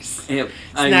writers.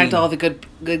 Snagged all the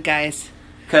good guys.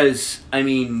 Because,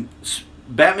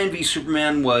 Batman v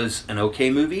Superman was an okay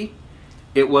movie.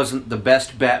 It wasn't the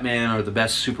best Batman or the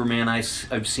best Superman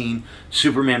I've seen.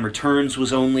 Superman Returns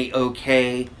was only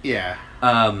okay. Yeah.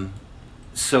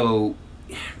 So,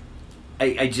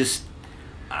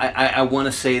 I want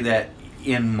to say that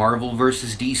in Marvel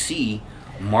versus DC,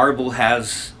 Marvel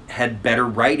has had better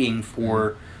writing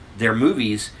for their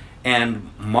movies, and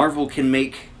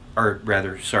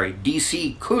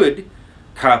DC could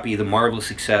copy the Marvel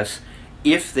success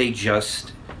if they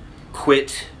just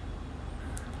quit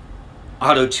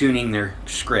auto-tuning their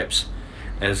scripts,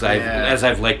 as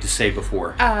I've liked to say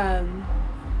before. I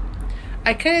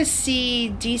kind of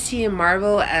see DC and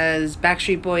Marvel as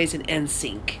Backstreet Boys and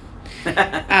NSYNC.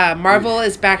 Marvel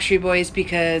is Backstreet Boys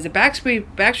because the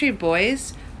Backstreet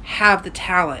Boys have the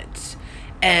talent,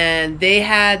 and they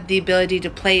had the ability to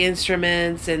play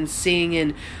instruments and sing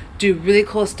and do really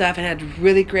cool stuff, and had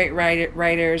really great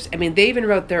writers. They even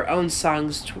wrote their own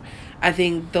songs, I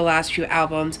think, the last few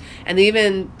albums, and they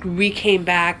even came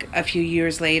back a few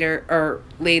years later.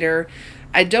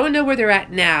 I don't know where they're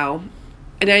at now,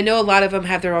 and I know a lot of them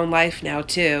have their own life now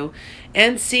too.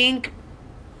 NSYNC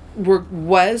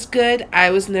was good.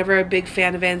 I was never a big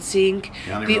fan of NSYNC.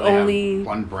 The only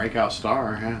one breakout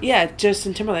star. Yeah,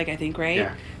 Justin Timberlake, I think, right?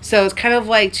 Yeah. So it's kind of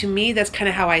like, to me, that's kind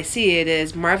of how I see it.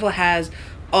 Is Marvel has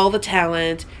all the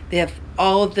talent. They have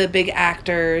all the big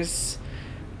actors.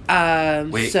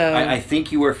 I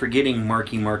think you are forgetting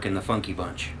Marky Mark and the Funky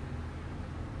Bunch.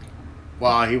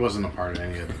 Well, he wasn't a part of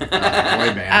any of the boy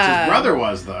bands. His brother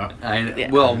was, though. Donnie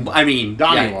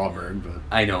Wahlberg. But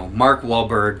I know. Mark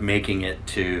Wahlberg making it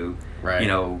to,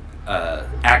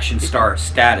 action star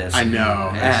status. I know.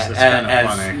 It's kind of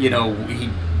funny. He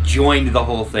joined the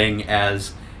whole thing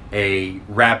as a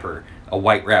rapper, a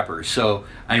white rapper. So,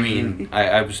 I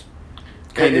was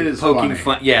kind of poking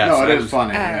fun. Yeah, no, it is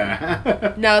funny.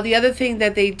 Yeah. Now, the other thing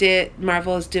that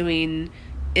Marvel is doing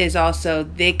is also,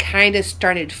 they kind of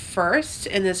started first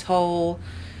in this whole...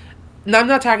 Now, I'm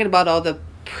not talking about all the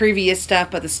previous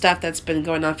stuff, but the stuff that's been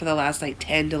going on for the last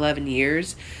 10 to 11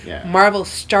 years. Yeah. Marvel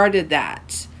started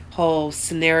that whole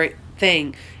scenario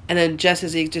thing, and then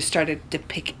Justice League just started to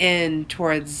pick in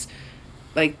towards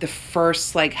like the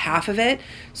first like half of it.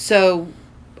 So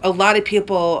a lot of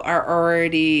people are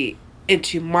already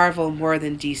into Marvel more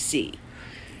than DC.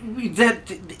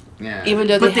 Even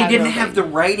though they didn't have the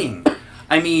writing.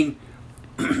 I mean,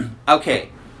 okay,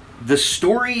 the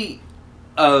story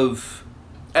of,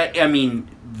 I mean,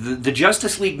 the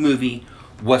Justice League movie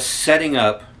was setting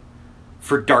up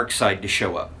for Darkseid to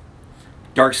show up.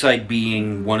 Darkseid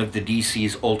being one of the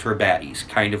DC's ultra baddies,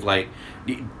 kind of like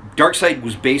Darkseid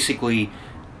was basically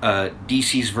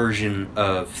DC's version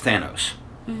of Thanos,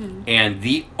 and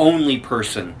the only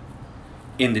person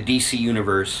in the DC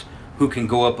universe who can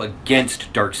go up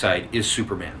against Darkseid is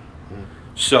Superman.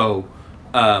 So,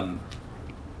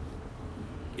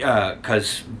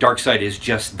 because Darkseid is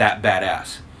just that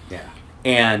badass. Yeah.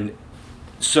 And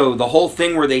so the whole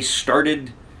thing where they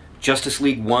started Justice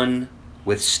League 1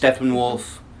 with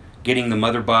Steppenwolf getting the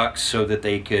mother box so that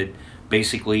they could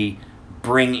basically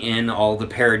bring in all the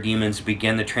parademons,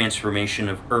 begin the transformation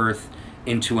of Earth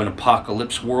into an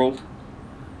apocalypse world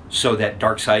so that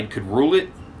Darkseid could rule it.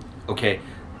 Okay,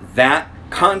 that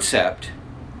concept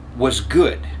was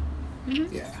good.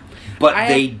 Yeah. But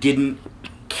they didn't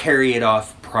carry it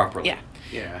off properly. Yeah.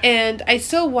 Yeah. And I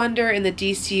still wonder in the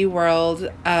DC world,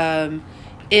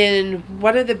 in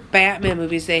one of the Batman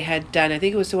movies they had done, I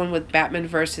think it was the one with Batman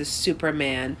versus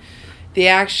Superman, they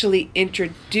actually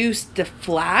introduced the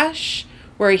Flash,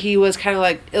 where he was kind of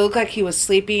like, it looked like he was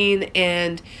sleeping,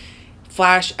 and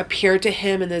Flash appeared to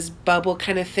him in this bubble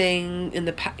kind of thing, in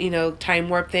the time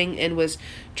warp thing, and was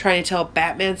trying to tell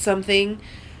Batman something.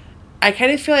 I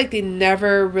kind of feel like they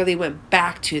never really went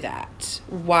back to that,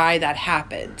 why that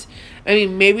happened. I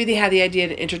mean, maybe they had the idea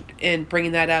in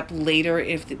bringing that up later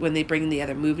when they bring the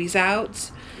other movies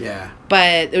out. Yeah.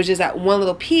 But it was just that one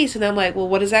little piece, and I'm like, well,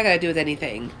 what does that got to do with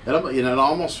anything? It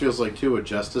almost feels like, too, with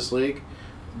Justice League,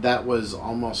 that was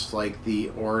almost like the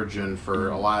origin for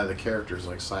a lot of the characters,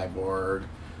 like Cyborg,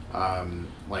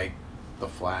 like the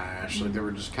Flash. Like, they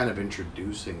were just kind of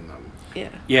introducing them.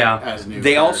 Yeah. As new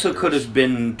they characters. also could have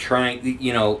been trying,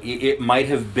 it might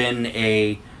have been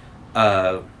a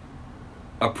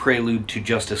prelude to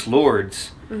Justice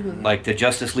Lords, like the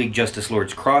Justice League Justice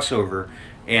Lords crossover.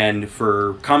 And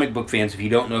for comic book fans, if you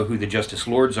don't know who the Justice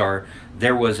Lords are,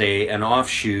 there was an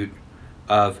offshoot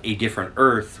of a different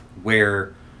Earth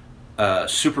where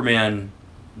Superman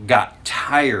got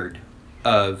tired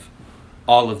of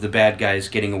all of the bad guys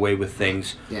getting away with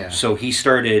things. Yeah. So he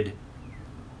started,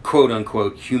 quote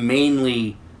unquote,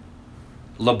 humanely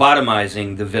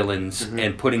lobotomizing the villains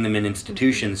and putting them in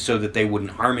institutions so that they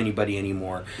wouldn't harm anybody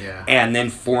anymore. Yeah. And then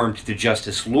formed the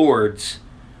Justice Lords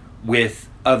with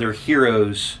other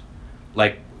heroes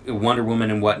like Wonder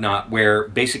Woman and whatnot, where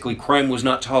basically crime was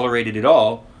not tolerated at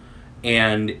all,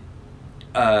 and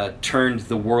turned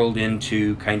the world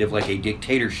into kind of like a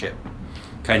dictatorship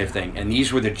kind of thing. And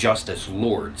these were the Justice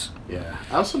Lords. Yeah.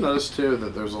 I also noticed too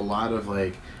that there's a lot of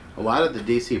the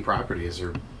DC properties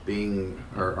are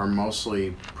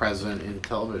mostly present in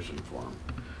television form.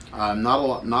 Not a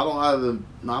lot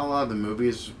of the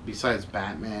movies besides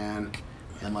Batman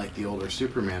and like the older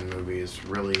Superman movies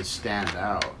really stand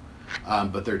out.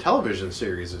 But their television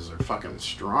series are fucking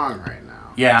strong right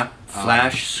now. Yeah.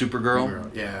 Flash,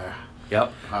 Supergirl. Yeah.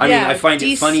 Yep. I mean, I find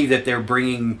it funny that they're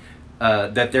bringing,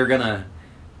 that they're going to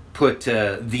put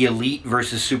the Elite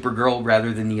versus Supergirl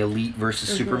rather than the Elite versus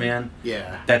Superman.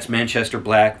 Yeah. That's Manchester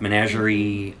Black,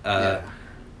 Menagerie,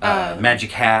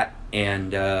 Magic Hat,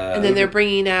 and then they're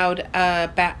bringing out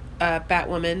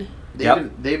Batwoman.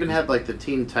 They even had like the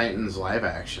Teen Titans live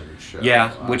action show.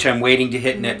 Yeah, which I'm waiting to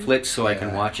hit Netflix so I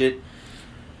can watch it.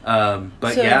 And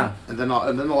then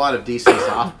a lot of DC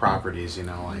soft properties,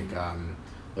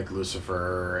 like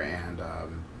Lucifer and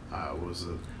what was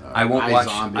it? I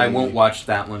won't watch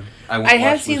that one. I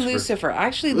have seen Lucifer.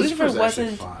 Actually, Lucifer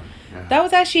wasn't fun. Yeah. That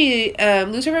was actually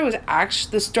Lucifer was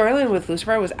actually the storyline with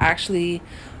Lucifer was actually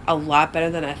a lot better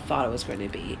than I thought it was going to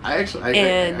be. I got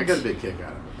a big kick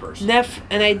out of it personally.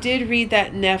 And I did read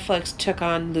that Netflix took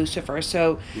on Lucifer,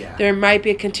 so yeah. there might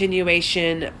be a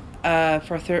continuation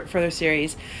for further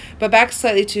series. But back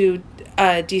slightly to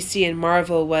DC and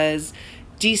Marvel was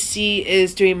DC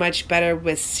is doing much better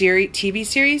with TV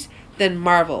series than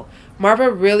Marvel. Marvel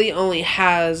really only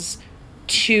has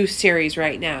 2 series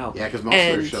right now. Yeah, because most of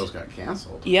their shows got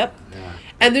canceled. Yep. Yeah.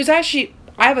 And there's actually,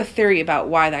 I have a theory about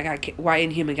why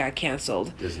Inhuman got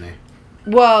canceled. Disney.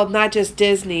 Well, not just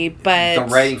Disney, but the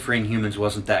writing for Inhumans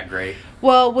wasn't that great.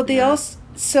 Well, what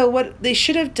they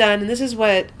should have done, and this is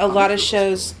what a lot of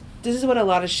shows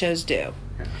do,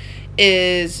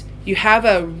 is you have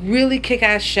a really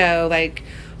kick-ass show, like,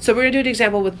 so we're going to do an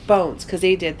example with Bones, because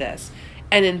they did this.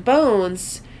 And in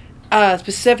Bones,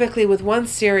 specifically with one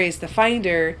series, The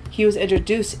Finder, he was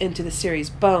introduced into the series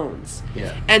Bones.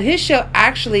 Yeah. And his show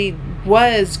actually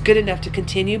was good enough to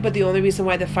continue, but the only reason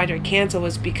why The Finder canceled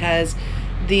was because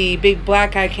the big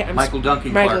black guy... Michael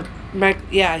Duncan Clark.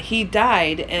 He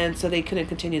died, and so they couldn't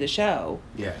continue the show.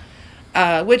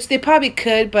 Yeah. Which they probably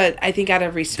could, but I think out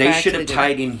of respect... They should have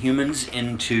tied Inhumans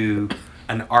into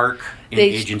an arc in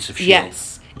Agents of S.H.I.E.L.D.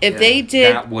 Yes. If they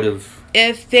did... That would have...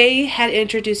 If they had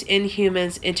introduced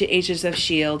Inhumans into Agents of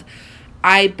S.H.I.E.L.D.,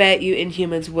 I bet you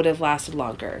Inhumans would have lasted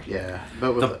longer. Yeah,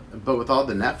 but with all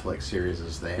the Netflix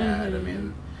series they had, I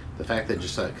mean, the fact that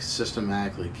just like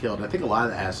systematically killed, I think a lot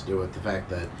of that has to do with the fact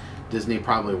that Disney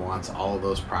probably wants all of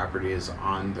those properties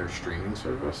on their streaming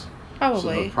service. Probably. So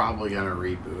they're probably going to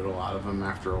reboot a lot of them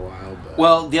after a while. But.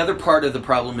 Well, the other part of the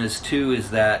problem is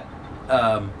that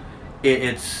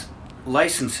it's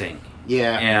licensing.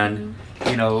 Yeah. And,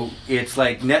 it's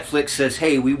like Netflix says,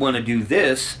 hey, we want to do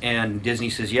this, and Disney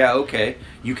says, yeah, okay,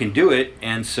 you can do it,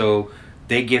 and so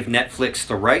they give Netflix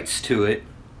the rights to it,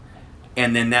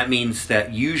 and then that means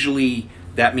that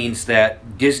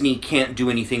Disney can't do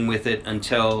anything with it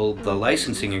until the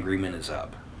licensing agreement is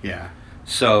up. Yeah.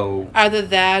 So... Either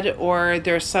that, or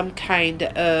there's some kind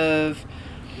of...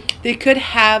 They could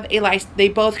have they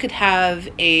both could have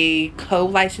a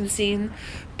co-licensing,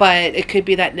 but it could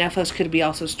be that Netflix could be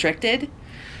also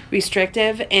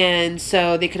restrictive, and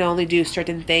so they can only do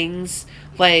certain things.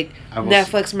 Like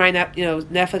Netflix might not,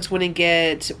 Netflix wouldn't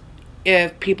get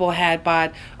if people had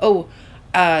bought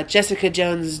Jessica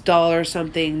Jones' doll or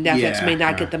something. Netflix may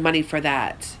not get the money for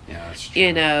that. Yeah, that's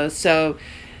true. So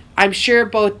I'm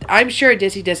sure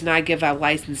Disney does not give out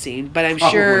licensing, but I'm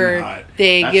sure That's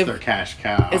their cash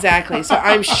cow. Exactly. So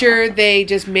I'm sure they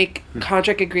just make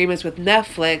contract agreements with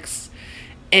Netflix.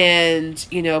 And,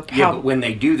 but when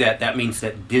they do that, that means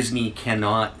that Disney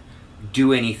cannot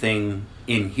do anything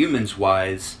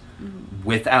Inhumans-wise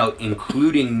without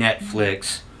including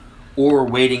Netflix or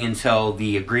waiting until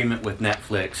the agreement with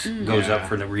Netflix goes up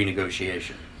for the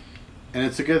renegotiation. And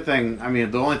it's a good thing. I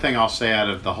mean, the only thing I'll say out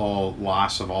of the whole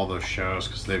loss of all those shows,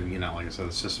 because they've, like I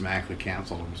said, systematically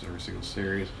canceled almost every single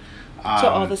series. So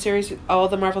all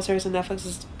the Marvel series on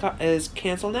Netflix is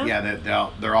canceled now? Yeah,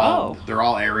 they're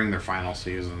all airing their final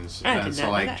seasons. And so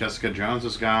like Jessica Jones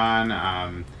is gone.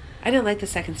 I didn't like the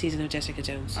second season of Jessica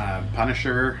Jones.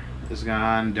 Punisher is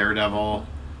gone. Daredevil,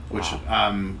 which me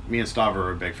and Stav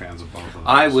are big fans of both of those.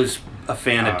 I was a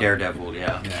fan of Daredevil.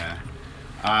 Yeah.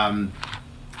 Yeah.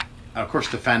 Of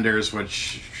course, Defenders, which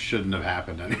shouldn't have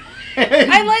happened anyway.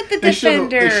 I like the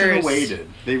Defenders. They should have waited.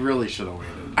 They really should have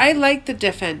waited. I like the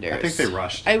Defenders. I think they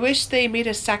rushed. I wish they made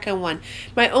a second one.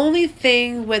 My only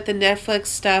thing with the Netflix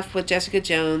stuff with Jessica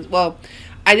Jones, well,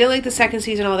 I didn't like the second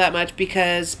season all that much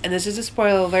because, and this is a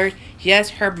spoiler alert,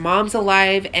 yes, her mom's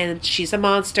alive and she's a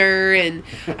monster, and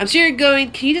I'm sure you're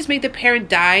going, can you just make the parent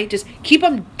die? Just keep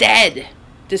them dead.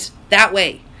 Just that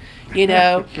way.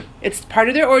 It's part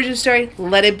of their origin story.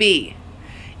 Let it be.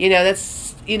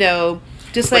 That's,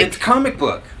 just but like... it's comic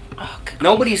book. Oh,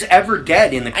 nobody's ever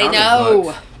dead in the comic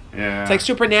books. Yeah. It's like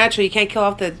Supernatural. You can't kill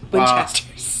off the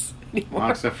Winchesters anymore.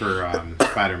 Well, except for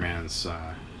Spider-Man's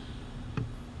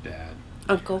dad.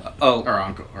 Uncle. Or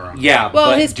uncle. Yeah,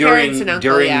 well, but his parents and uncle,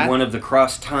 during one of the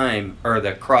cross-time, or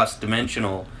the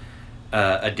cross-dimensional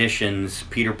editions,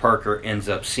 Peter Parker ends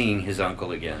up seeing his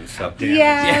uncle again. So but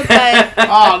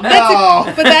oh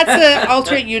no! But that's an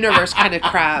alternate universe kind of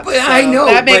crap. But I know,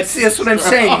 but that's what I'm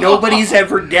saying. Nobody's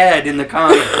ever dead in the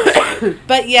comics.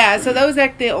 But yeah, so that was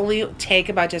like the only take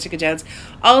about Jessica Jones.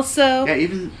 Also, yeah,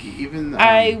 even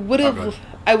I would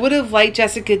have liked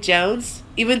Jessica Jones,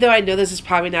 even though I know this is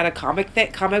probably not a comic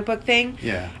book thing.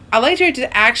 Yeah, I liked her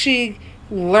to actually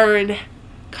learn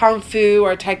kung fu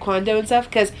or taekwondo and stuff,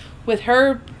 because with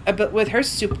her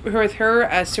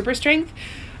super strength,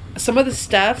 some of the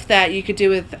stuff that you could do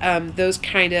with those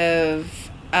kind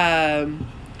of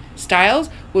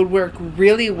styles would work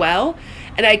really well.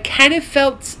 And I kind of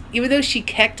felt, even though she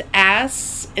kicked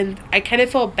ass, and I kind of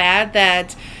felt bad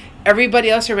that everybody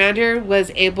else around her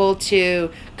was able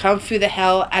to kung fu the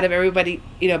hell out of everybody,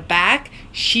 back.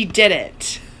 She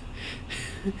didn't.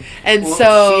 And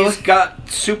so she's got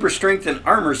super strength and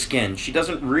armor skin. She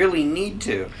doesn't really need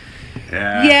to.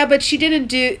 Yeah, but she didn't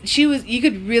do... You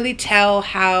could really tell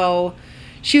how...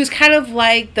 She was kind of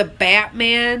like the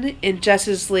Batman in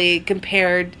Justice League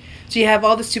compared... So you have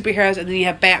all the superheroes and then you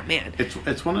have Batman.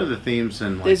 It's one of the themes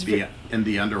in in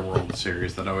the Underworld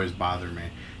series that always bother me.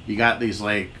 You got these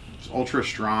ultra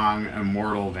strong,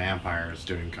 immortal vampires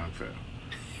doing kung fu.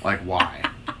 Like, why?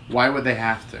 Why would they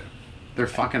have to? They're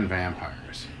fucking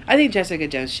vampires. I think Jessica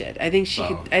Jones should. I think she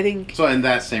could. I think. So in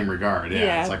that same regard,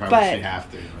 yeah. It's like, why would she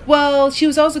have to? But. Well, she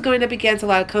was also going up against a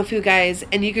lot of kung fu guys,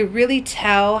 and you could really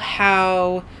tell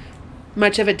how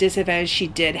much of a disadvantage she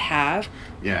did have.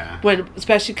 Yeah.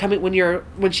 Especially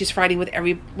when she's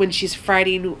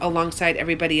fighting alongside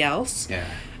everybody else. Yeah.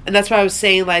 And that's why I was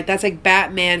saying, like, that's like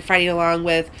Batman fighting along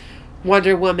with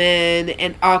Wonder Woman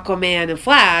and Aquaman and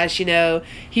Flash. You know,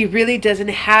 he really doesn't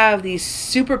have these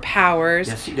superpowers.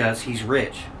 Yes, he does. He's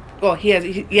rich. Well,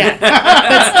 yeah.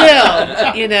 But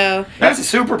still, you know. That's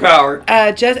a superpower.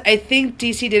 I think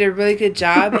DC did a really good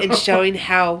job in showing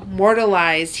how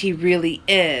mortalized he really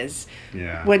is.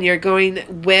 Yeah. When you're going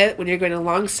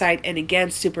alongside and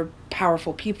against super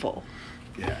powerful people.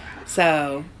 Yeah.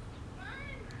 So.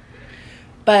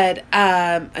 But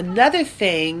another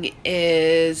thing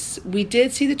is, we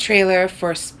did see the trailer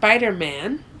for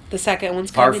Spider-Man. The second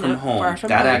one's coming Far up. From Home. Far From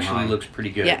that Home. actually looks pretty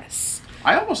good. Yes.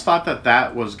 I almost thought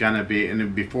that was going to be,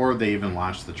 and before they even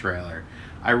launched the trailer,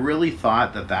 I really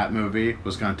thought that movie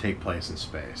was going to take place in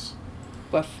space.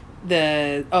 With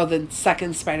the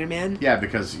second Spider-Man? Yeah,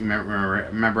 because you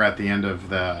remember at the end of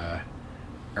the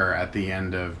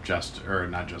Avengers,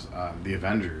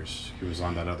 he was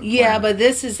on that other planet. Yeah, but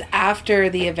this is after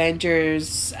the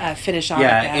Avengers finish off.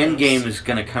 Yeah, Endgame is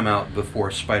going to come out before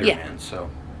Spider-Man,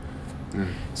 so.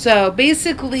 So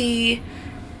basically,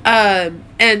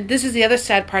 and this is the other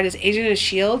sad part, is Agents of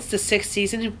S.H.I.E.L.D. the 6th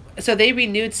season. So they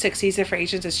renewed 6th season for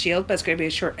Agents of S.H.I.E.L.D., but it's going to be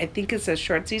I think it's a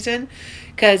short season,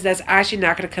 because that's actually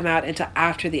not going to come out until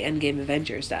after the Endgame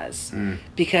Avengers does,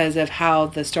 because of how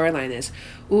the storyline is.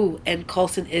 Ooh, and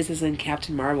Coulson is in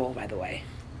Captain Marvel, by the way.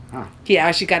 Huh. He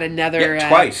actually got another...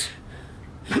 twice.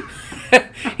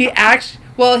 he's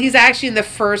actually in the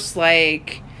first,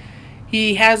 like...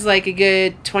 He has, like, a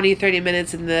good 20, 30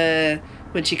 minutes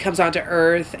when she comes onto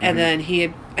Earth, and then he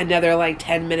had another, like,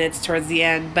 10 minutes towards the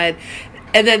end, but...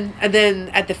 And then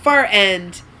at the far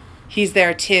end, he's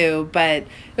there too, but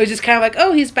it was just kind of like,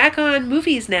 oh, he's back on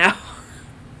movies now.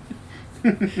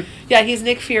 Yeah, he's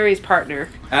Nick Fury's partner.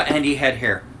 And he had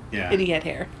hair. Yeah. And he had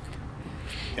hair.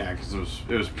 Yeah, because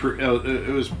it was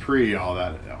pre all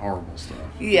that horrible stuff.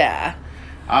 Yeah.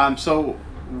 So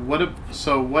what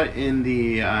in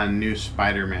the new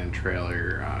Spider-Man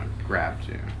trailer grabbed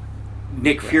you?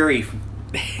 Nick Fury.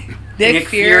 Nick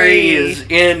Fury is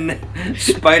in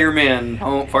Spider-Man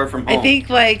Far From Home. I think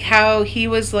like how he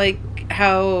was like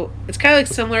how it's kind of like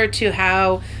similar to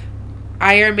how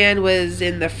Iron Man was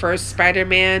in the first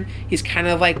Spider-Man. He's kind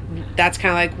of like that's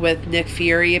kind of like with Nick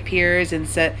Fury appears and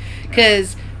said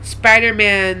because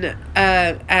Spider-Man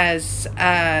as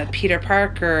Peter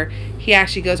Parker, he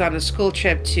actually goes on a school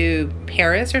trip to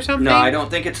Paris or something. No, I don't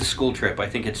think it's a school trip. I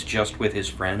think it's just with his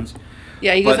friends.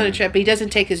 Yeah, he goes on a trip, but he doesn't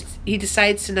take he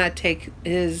decides to not take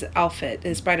his outfit,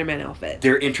 his Spider-Man outfit.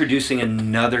 They're introducing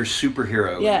another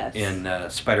superhero yes. in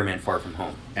Spider-Man Far From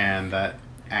Home. And that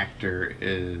actor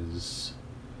is...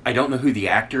 I don't know who the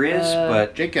actor is,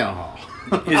 but... Jake Gyllenhaal.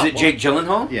 Is it Jake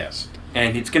Gyllenhaal? Yes.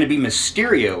 And it's going to be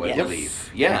Mysterio, I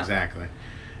believe. Yeah. Exactly.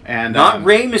 And not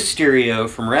Rey Mysterio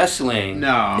from wrestling.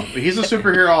 No, he's a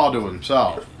superhero all to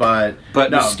himself. But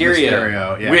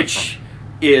Mysterio, yeah, which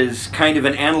is kind of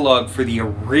an analog for the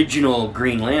original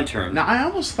Green Lantern. Now, I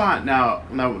almost thought, now,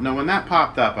 when that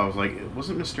popped up, I was like,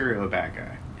 wasn't Mysterio a bad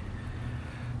guy?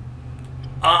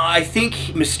 I think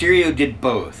Mysterio did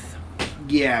both.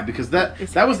 Yeah, because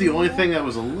that was the only thing that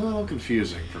was a little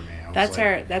confusing for me.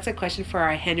 That's a question for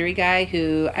our Henry guy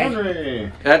who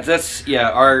Henry. That's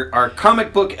our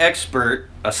comic book expert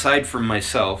aside from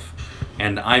myself,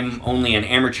 and I'm only an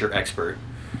amateur expert.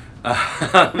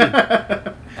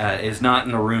 Is not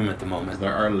in the room at the moment.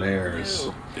 There are layers.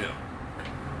 Yeah.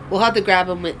 We'll have to grab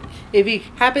him. If he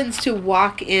happens to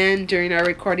walk in during our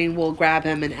recording, we'll grab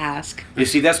him and ask. You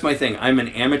see, that's my thing. I'm an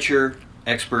amateur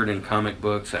expert in comic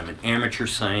books. I'm an amateur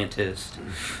scientist.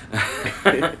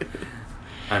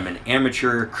 I'm an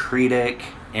amateur critic,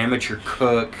 amateur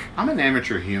cook. I'm an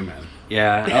amateur human.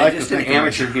 Yeah, I like just an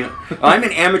amateur human. I'm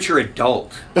an amateur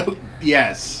adult.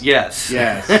 Yes. Yes.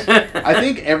 I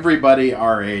think everybody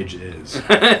our age is.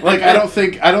 Like I don't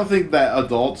think that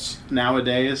adults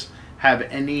nowadays have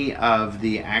any of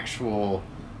the actual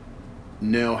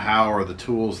know-how or the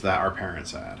tools that our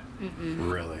parents had.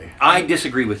 Really. I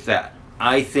disagree with that.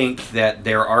 I think that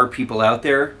there are people out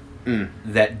there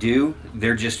that do.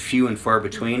 They're just few and far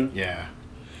between. Yeah.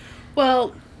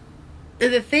 Well,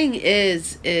 the thing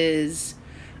is this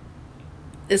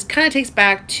kind of takes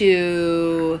back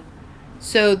to...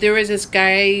 So there was this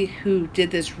guy who did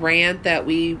this rant that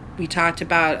we talked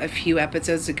about a few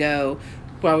episodes ago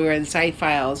while we were in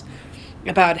Sci-Files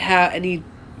about how... And he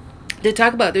to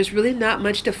talk about. There's really not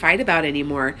much to fight about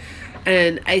anymore.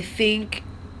 And I think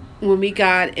when we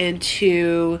got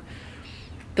into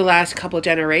the last couple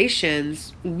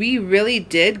generations, we really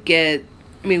did get...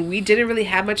 I mean, we didn't really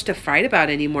have much to fight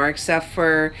about anymore, except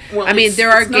for... Well, I mean,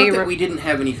 there are gay... It's not that we didn't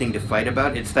have anything to fight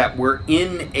about. It's that we're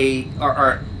in a...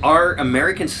 Our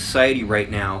American society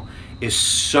right now is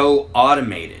so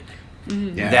automated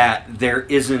that there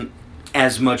isn't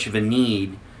as much of a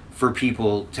need for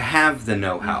people to have the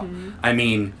know-how. I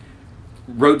mean,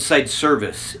 roadside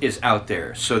service is out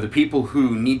there. So the people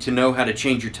who need to know how to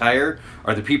change your tire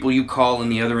are the people you call on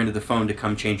the other end of the phone to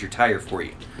come change your tire for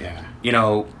you. Yeah. You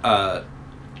know...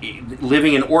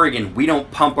 living in Oregon, we don't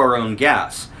pump our own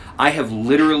gas. I have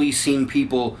literally seen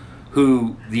people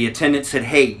who the attendant said,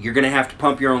 hey, you're going to have to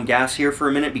pump your own gas here for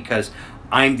a minute because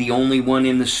I'm the only one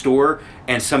in the store,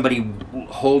 and somebody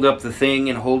hold up the thing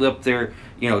and hold up their,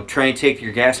 try and take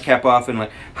your gas cap off and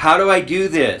like, how do I do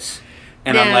this?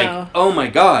 And I'm like, oh my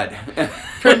God.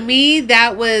 For me,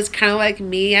 that was kind of like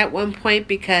me at one point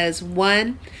because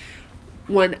when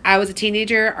I was a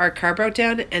teenager, our car broke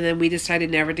down, and then we decided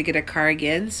never to get a car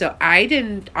again. So I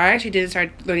actually didn't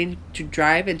start learning to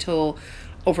drive until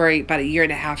about a year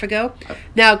and a half ago.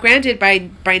 Now, granted, by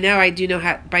now I do know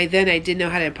how. By then, I did know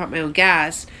how to pump my own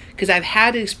gas because I've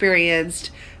had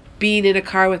experienced being in a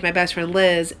car with my best friend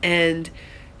Liz, and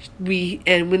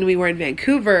when we were in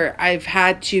Vancouver, I've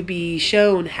had to be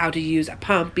shown how to use a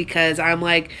pump because I'm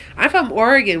from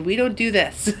Oregon, we don't do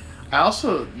this.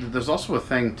 There's also a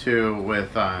thing too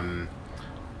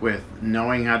with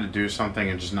knowing how to do something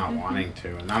and just not wanting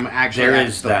to. And I'm actually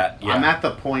I'm at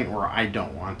the point where I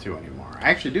don't want to anymore. I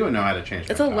actually do know how to change.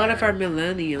 It's a lot of our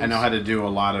millennials. I know how to do a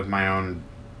lot of my own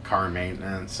car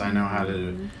maintenance. I know how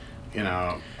to,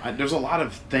 there's a lot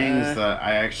of things that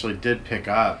I actually did pick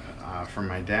up from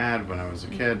my dad when I was a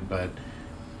kid, but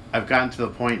I've gotten to the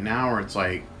point now where it's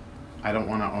like I don't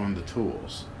want to own the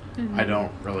tools. I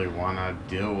don't really want to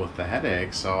deal with the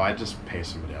headache, so I just pay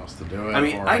somebody else to do it. I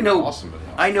mean, or I know call somebody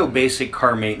else. I know basic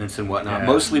car maintenance and whatnot,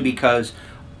 mostly because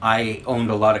I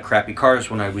owned a lot of crappy cars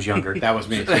when I was younger. That was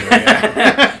me too.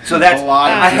 Yeah. So that's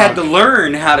I had to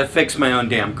learn how to fix my own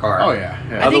damn car. Oh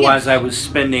yeah. Otherwise, I was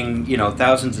spending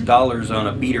thousands of dollars on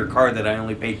a beater car that I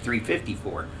only paid $350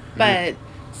 for. But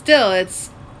still,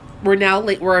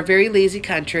 we're a very lazy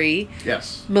country.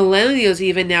 Yes. Millennials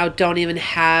even now don't even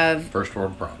have... First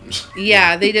world problems.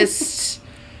 Yeah, they just...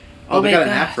 they got an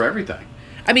app for everything.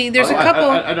 I mean, there's a couple...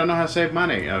 I don't know how to save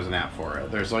money. There's an app for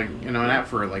it. There's an app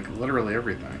for literally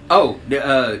everything. Oh,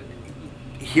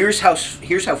 here's how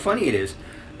funny it is.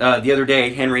 The other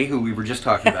day, Henry, who we were just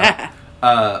talking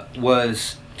about,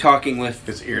 was talking with...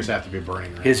 His ears have to be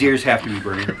burning. Right his ears have to be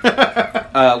burning.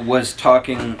 Was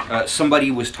talking... somebody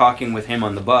was talking with him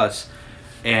on the bus,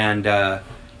 and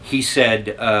he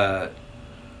said...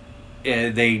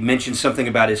 they mentioned something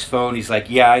about his phone. He's like,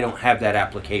 yeah, I don't have that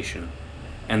application.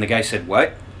 And the guy said,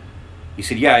 what? He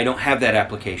said, yeah, I don't have that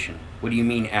application. What do you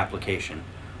mean application?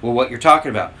 Well, what you're talking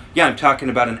about? Yeah, I'm talking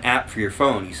about an app for your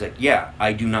phone. He's like, yeah,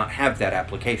 I do not have that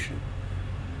application.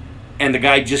 And the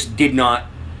guy just did not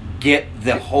get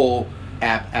the whole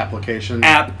application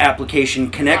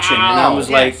connection. Wow. And I was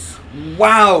like,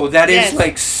 wow, that is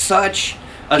like such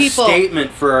a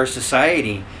statement for our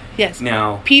society. Yes.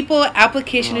 Now,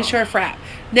 application is short for app.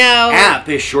 Now, app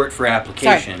is short for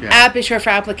application. Sorry, app is short for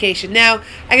application. Now,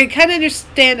 I can kind of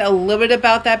understand a little bit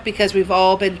about that because we've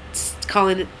all been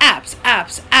calling it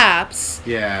apps.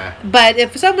 Yeah. But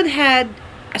if someone had...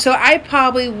 So I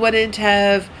probably wouldn't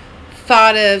have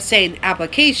thought of saying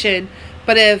application,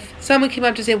 but if someone came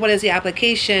up to say, what is the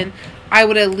application, I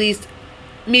would at least...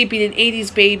 Me being an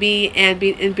 80s baby and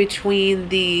being in between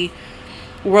the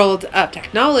world of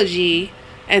technology...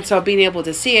 And so being able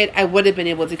to see it, I would have been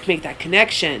able to make that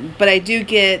connection. But I do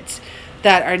get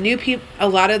that our new people, a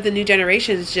lot of the new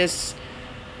generations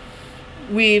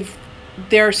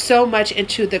they're so much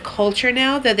into the culture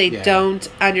now that they don't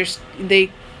understand,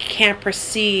 they can't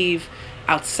perceive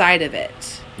outside of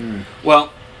it.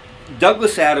 Well,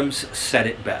 Douglas Adams said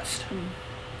it best.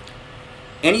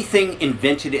 Anything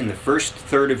invented in the first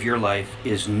third of your life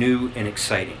is new and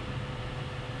exciting.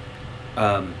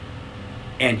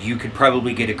 And you could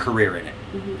probably get a career in it.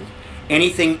 Mm-hmm.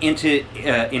 Anything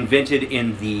invented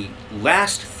in the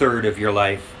last third of your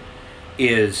life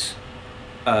is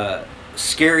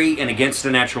scary and against the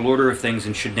natural order of things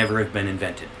and should never have been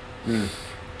invented.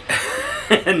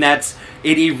 And that's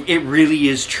it. It really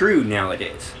is true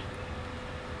nowadays.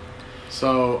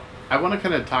 So I want to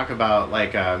kind of talk about,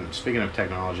 speaking of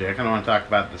technology, I kind of want to talk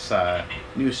about this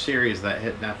new series that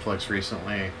hit Netflix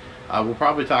recently. We'll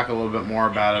probably talk a little bit more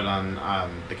about it on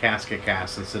the Casket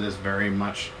Cast, since it is very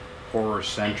much horror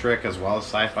centric as well as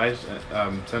sci-fi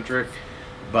centric,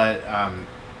 but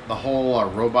the whole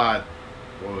robot,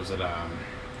 what was it?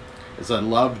 It's a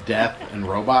Love, Death, and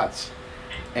Robots.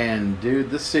 And dude,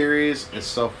 this series is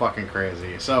so fucking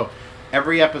crazy. So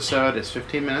every episode is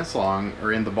 15 minutes long,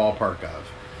 or in the ballpark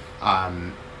of.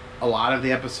 A lot of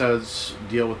the episodes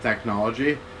deal with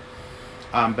technology,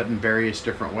 but in various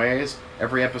different ways.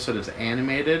 Every episode is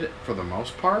animated for the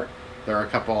most part. There are a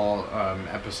couple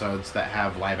episodes that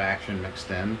have live action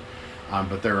mixed in,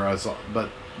 but there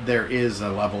is a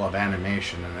level of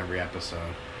animation in every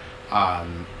episode.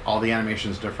 All the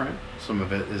animation is different. Some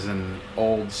of it is in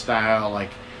old style,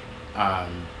 like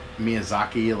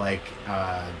Miyazaki, like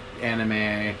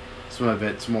anime. Some of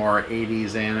it's more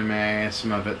 80s anime.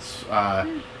 Some of it's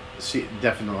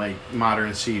definitely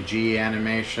modern CG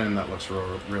animation that looks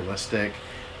realistic.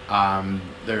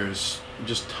 There's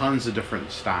just tons of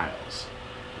different styles,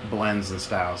 blends and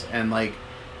styles. And like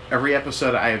every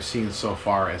episode I have seen so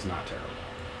far is not terrible.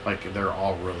 Like they're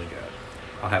all really good.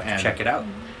 I'll have to check it out.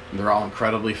 They're all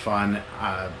incredibly fun.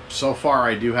 So far,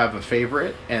 I do have a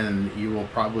favorite, and you will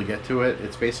probably get to it.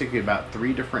 It's basically about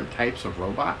 3 different types of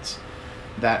robots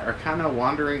that are kind of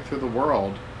wandering through the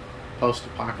world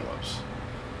post-apocalypse.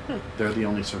 They're the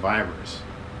only survivors.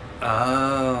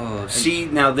 Oh, see,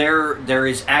 now there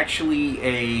is actually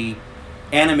a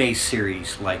anime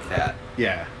series like that.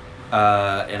 Yeah.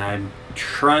 And I'm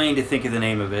trying to think of the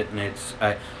name of it, and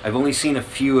I've only seen a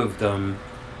few of them.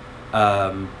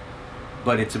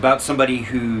 But it's about somebody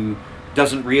who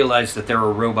doesn't realize that they're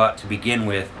a robot to begin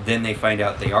with. Then they find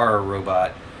out they are a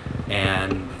robot,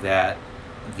 and that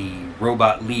the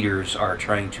robot leaders are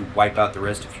trying to wipe out the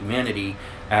rest of humanity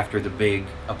after the big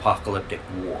apocalyptic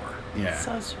war. Yeah.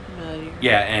 Sounds familiar.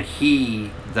 Yeah, and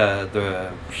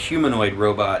the humanoid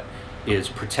robot is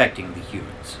protecting the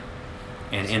humans,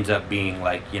 and ends up being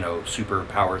like, super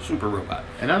robot.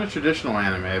 And not a traditional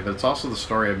anime, but it's also the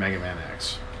story of Mega Man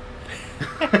X.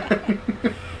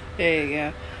 There you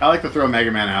go. I like to throw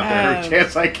Mega Man out there every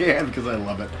chance I can because I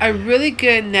love it. A really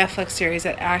good Netflix series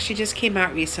that actually just came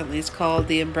out recently is called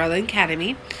The Umbrella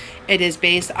Academy. It is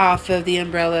based off of the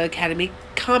Umbrella Academy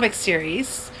comic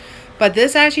series, but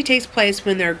this actually takes place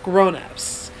when they're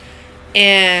grown-ups.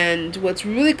 And what's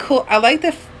really cool, I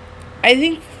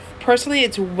think personally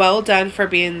it's well done for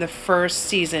being the first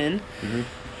season.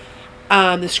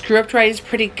 Mm-hmm. The script writing is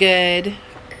pretty good.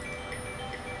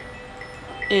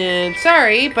 And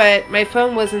sorry, but my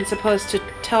phone wasn't supposed to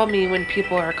tell me when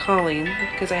people are calling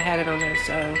because I had it on there,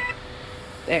 so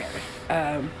there.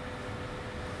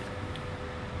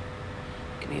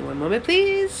 Give me one moment,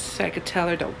 please, so I could tell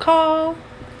her don't call.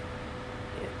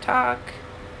 And talk.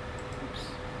 Oops.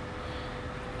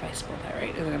 If I spelled that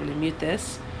right, and then I'm going to mute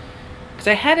this. Because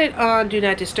I had it on Do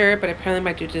Not Disturb, but apparently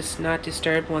my Do Not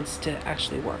Disturb wants to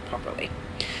actually work properly.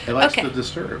 It likes to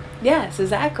disturb. Yes,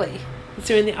 exactly. It's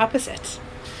doing the opposite.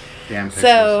 Damn pixels.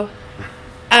 So,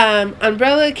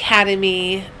 Umbrella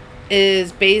Academy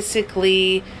is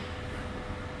basically,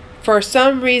 for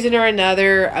some reason or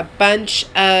another, a bunch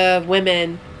of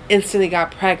women instantly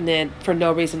got pregnant for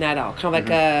no reason at all. Kind of like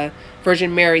a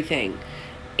Virgin Mary thing.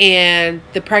 And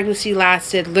the pregnancy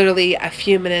lasted literally a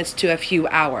few minutes to a few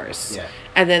hours. Yeah.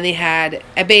 And then they had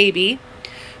a baby.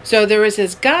 So there was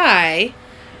this guy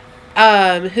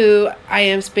who I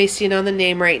am spacing on the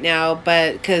name right now,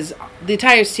 but because the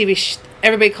entire TV,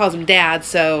 everybody calls him Dad,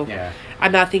 so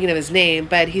I'm not thinking of his name,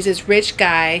 but he's this rich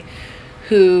guy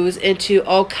who's into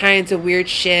all kinds of weird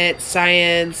shit,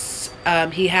 science.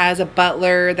 He has a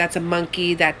butler that's a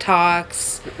monkey that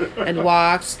talks and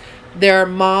walks. Their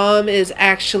mom is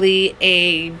actually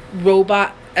a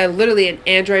robot, literally an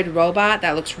android robot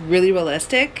that looks really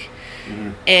realistic,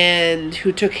 and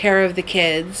who took care of the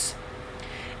kids.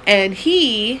 And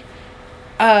he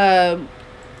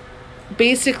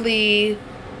basically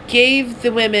gave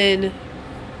the women,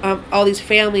 all these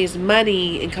families,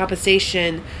 money in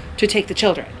compensation to take the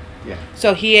children. Yeah.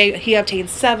 So he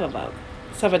obtained 7 of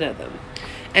them,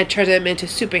 and turned them into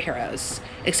superheroes,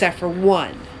 except for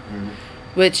one,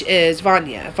 which is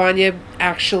Vanya. Vanya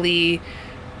actually,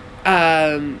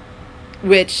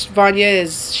 she's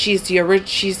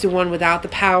the one without the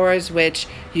powers, which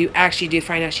you actually do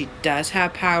find out she does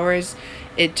have powers.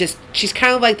 She's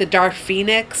kind of like the Dark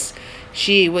Phoenix.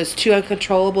 She was too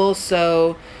uncontrollable,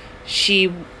 so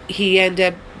he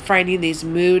ended up finding these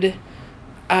mood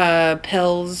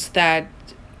pills that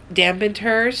dampened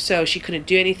her, so she couldn't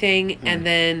do anything. And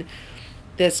then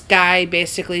this guy,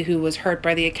 basically, who was hurt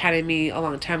by the Academy a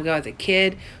long time ago as a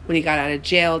kid, when he got out of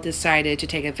jail, decided to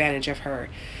take advantage of her.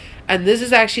 And this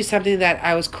is actually something that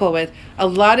I was cool with. A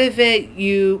lot of it,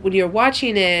 when you're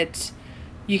watching it,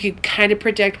 you could kind of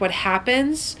predict what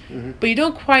happens, but you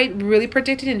don't quite really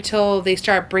predict it until they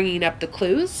start bringing up the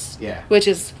clues, which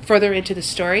is further into the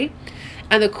story.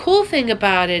 And the cool thing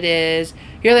about it is,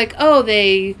 you're like,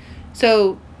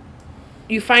 so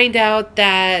you find out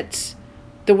that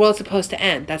the world's supposed to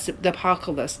end. That's the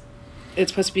apocalypse.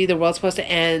 It's supposed to be the world's supposed to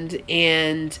end,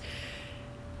 and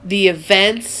the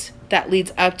events that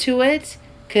leads up to it,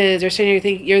 because you're starting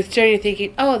to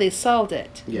thinking, oh, they solved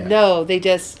it. Yeah. No, they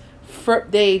just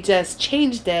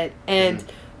changed it, and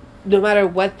no matter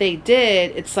what they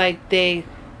did, it's like it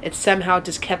somehow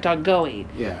just kept on going.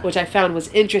 Yeah. Which I found was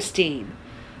interesting.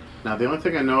 Now, the only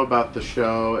thing I know about the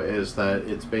show is that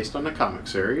it's based on a comic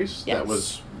series that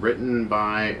was written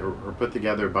by or put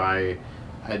together by,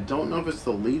 I don't know if it's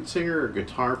the lead singer or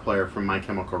guitar player from My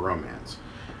Chemical Romance.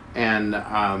 And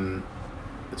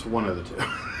it's one of the two.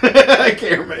 I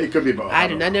can't remember. It could be both. I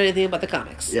do not know anything about the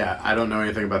comics. Yeah, I don't know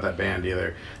anything about that band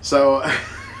either. So,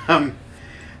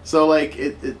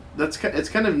 it's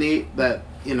kind of neat that,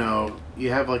 you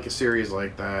have like a series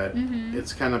like that.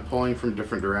 It's kind of pulling from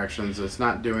different directions. It's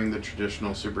not doing the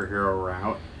traditional superhero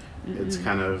route. It's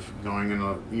kind of going in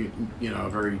a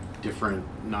very different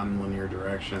non-linear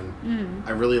direction.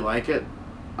 I really like it.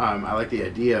 I like the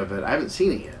idea of it. I haven't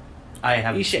seen it yet. I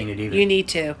haven't seen it either. You need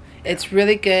to. It's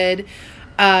really good.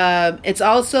 It's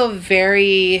also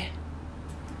very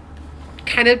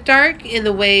kind of dark in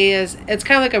the way as it's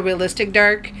kind of like a realistic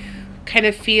dark kind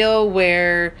of feel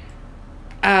where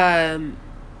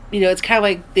it's kind of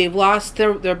like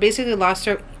they're basically lost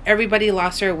everybody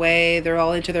lost their way. They're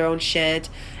all into their own shit,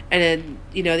 and then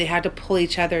they had to pull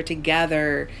each other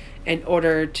together in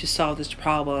order to solve this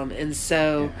problem. And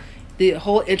so the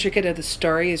whole intricate of the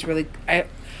story is really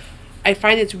I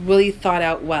find it's really thought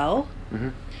out well.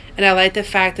 And I like the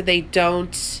fact that they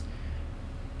don't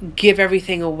give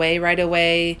everything away right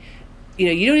away.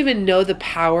 You don't even know the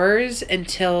powers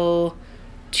until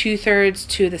 2/3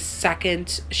 to the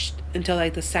second, until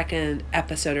like the second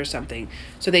episode or something.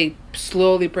 So they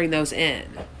slowly bring those in.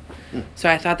 So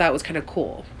I thought that was kind of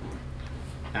cool.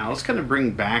 Now let's kind of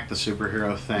bring back the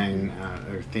superhero thing,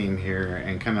 or theme here,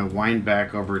 and kind of wind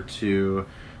back over to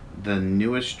the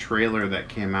newest trailer that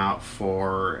came out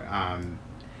for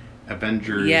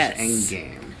Avengers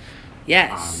Endgame.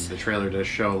 Yes. The trailer does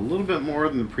show a little bit more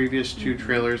than the previous two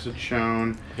trailers had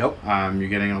shown. Yep. You're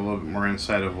getting a little bit more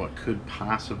insight of what could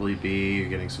possibly be. You're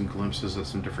getting some glimpses of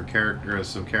some different characters,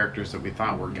 some characters that we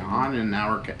thought were gone and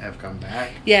now have come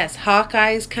back. Yes,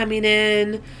 Hawkeye's coming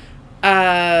in.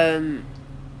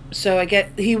 So I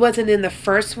get he wasn't in the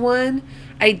first one.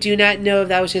 I do not know if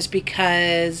that was just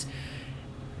because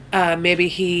maybe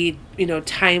he,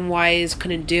 time-wise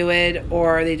couldn't do it,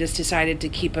 or they just decided to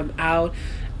keep him out.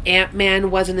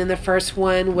 Ant-Man wasn't in the first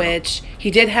one, which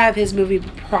he did have his movie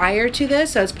prior to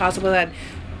this, so it's possible that,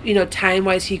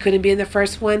 time-wise he couldn't be in the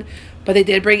first one, but they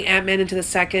did bring Ant-Man into the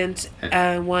second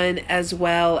one as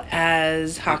well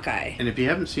as Hawkeye. And if you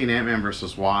haven't seen Ant-Man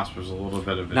versus Wasp, there's a little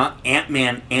bit of it. Not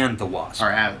Ant-Man and the Wasp. Or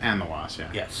and the Wasp,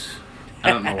 yeah. Yes. I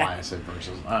don't know why I said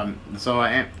versus. So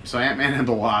Ant-Man and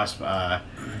the Wasp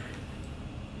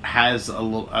has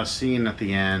a scene at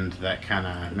the end that kind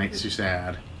of makes you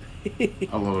sad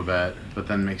a little bit, but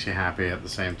then makes you happy at the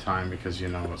same time because you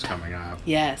know what's coming up.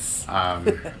 Yes.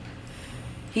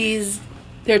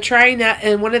 They're trying out,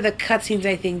 and one of the cutscenes,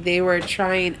 I think they were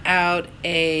trying out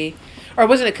or it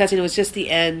wasn't a cutscene, it was just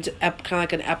the end, kind of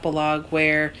like an epilogue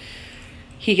where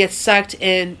he gets sucked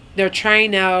in. They're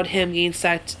trying out him getting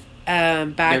sucked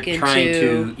back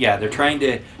into... They're trying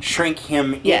to shrink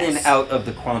him in and out of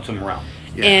the quantum realm.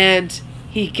 Yeah. And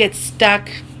he gets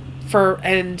stuck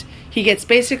he gets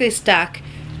basically stuck,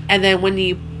 and then when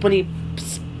you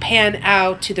pan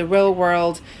out to the real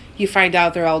world, you find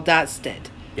out they're all dusted.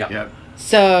 Yep.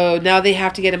 So now they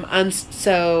have to get him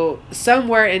so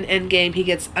somewhere in Endgame he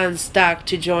gets unstuck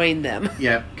to join them.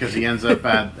 Yep, because he ends up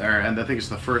and I think it's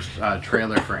the first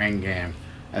trailer for Endgame.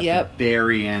 At the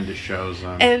very end, it shows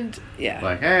him. And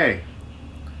like, hey,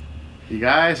 you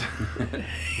guys.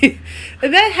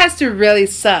 And that has to really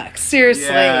suck. Seriously.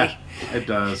 Yeah, it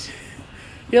does.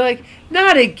 You're like,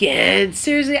 not again.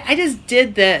 Seriously, I just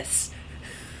did this.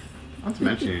 Not to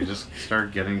mention, you just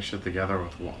start getting shit together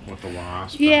with the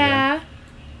Wasp. Yeah.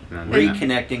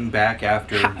 Reconnecting back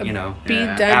after,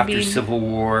 after Civil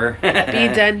War.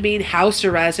 Being done being house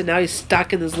arrest, and now he's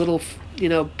stuck in this little,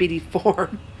 bitty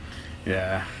form.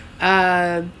 Yeah.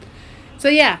 So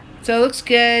it looks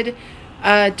good.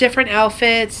 Different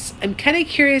outfits. I'm kind of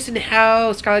curious in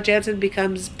how Scarlett Johansson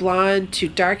becomes blonde to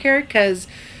dark hair, because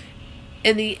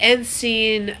in the end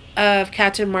scene of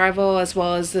Captain Marvel, as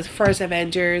well as the first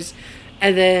Avengers,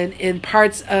 and then in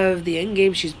parts of the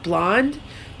Endgame, she's blonde.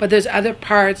 but there's other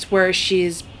parts where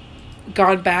she's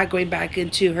going back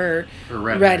into her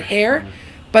red hair.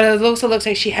 But it also looks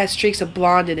like she has streaks of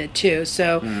blonde in it too.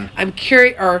 So I'm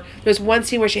curious. Or there's one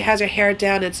scene where she has her hair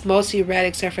down. It's mostly red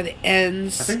except for the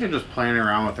ends. I think they're just playing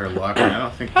around with her look. I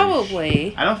don't think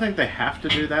probably. I don't think they have to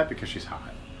do that because she's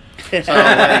hot. So,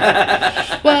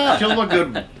 well, she'll look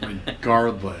good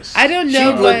regardless. I don't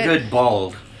know. She'd look good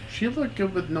bald. She looked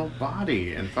good with no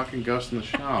body and fucking Ghost in the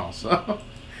Shell. So.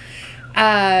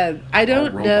 I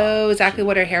don't know exactly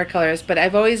what her hair color is, but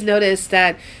I've always noticed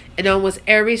that in almost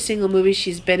every single movie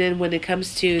she's been in when it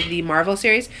comes to the Marvel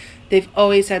series, they've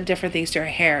always done different things to her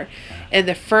hair. And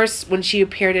the first, when she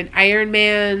appeared in Iron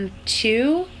Man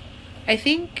 2, I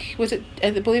think, I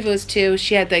believe it was 2,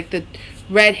 she had like the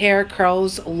red hair,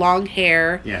 curls, long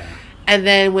hair. Yeah. And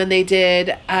then when they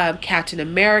did Captain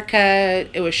America,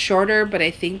 it was shorter,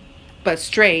 but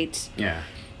straight. Yeah.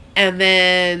 And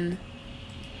then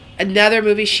another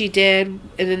movie she did,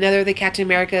 in another of the Captain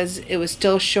Americas, it was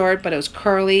still short, but it was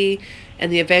curly.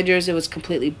 And the Avengers, it was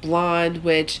completely blonde,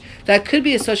 which that could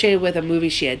be associated with a movie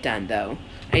she had done, though.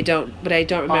 I don't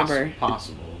remember.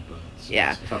 Possible, but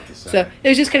it's tough to say. So it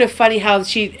was just kind of funny how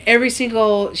she's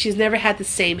never had the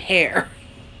same hair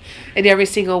in every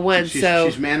single one.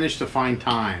 She's managed to find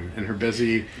time in her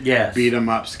busy beat 'em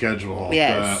up schedule.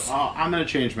 Yes. I'm going to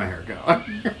change my haircut.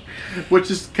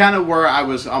 Which is kind of where I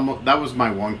was. That was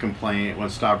my one complaint when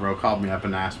Stavro called me up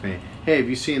and asked me, "Hey, have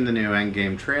you seen the new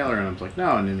Endgame trailer?" And I was like,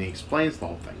 "No." And then he explains the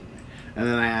whole thing to me. And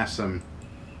then I asked him,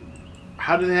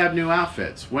 "How do they have new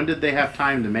outfits? When did they have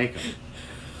time to make them?"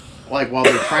 Like while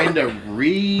they're trying to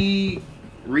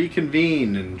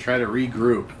reconvene and try to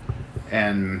regroup,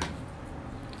 and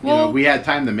we had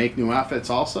time to make new outfits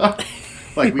also.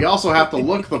 Like we also have to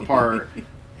look the part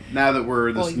now that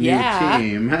we're this new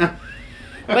team.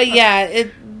 But yeah,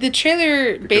 the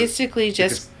trailer basically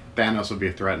just Thanos would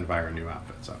be threatened by our new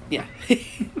outfits. So. Yeah.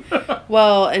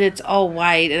 Well, and it's all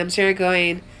white, and I'm sitting there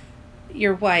going,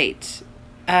 "You're white,"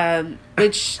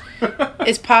 which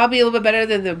is probably a little bit better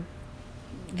than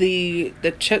the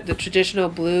traditional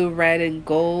blue, red, and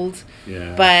gold.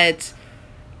 Yeah. But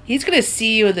he's gonna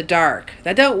see you in the dark.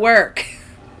 That don't work.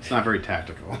 It's not very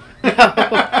tactical. They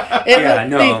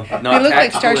look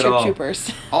like Starship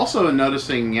Troopers. Also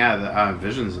noticing, the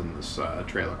Vision's in this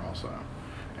trailer also,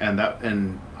 and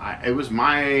it was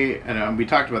my, and we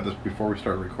talked about this before we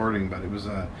started recording, but it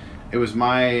was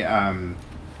my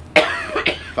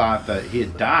thought that he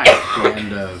had died at the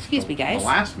end of the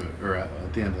last movie, or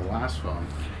at the end of the last film,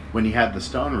 when he had the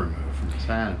stone removed from his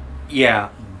hand. Yeah,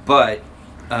 but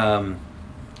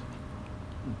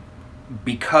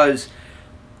because.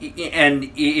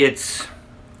 And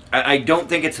I don't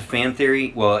think it's a fan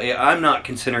theory. Well, I'm not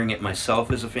considering it myself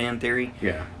as a fan theory.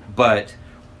 Yeah. But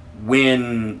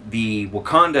when the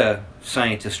Wakanda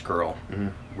scientist girl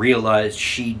realized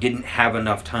she didn't have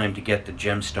enough time to get the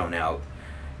gemstone out,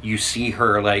 you see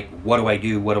her like, what do I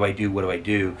do? What do I do? What do I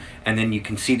do? And then you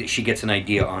can see that she gets an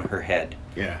idea on her head.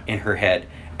 Yeah. In her head.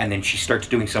 And then she starts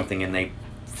doing something and they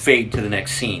fade to the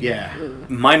next scene. Yeah.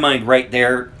 My mind right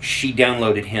there, she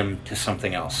downloaded him to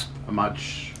something else.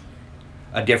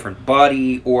 A different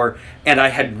body, and I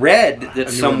had read that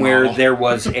somewhere there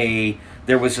was a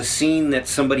scene that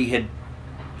somebody had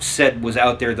said was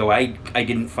out there, though I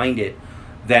didn't find it,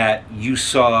 that you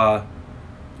saw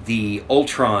the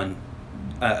Ultron,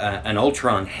 an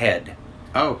Ultron head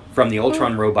from the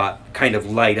Ultron robot kind of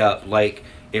light up like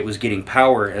it was getting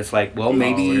power. It's like, well,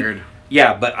 maybe... Weird.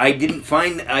 Yeah, but I didn't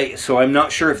find... So I'm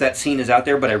not sure if that scene is out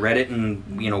there, but I read it in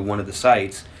one of the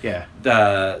sites. Yeah.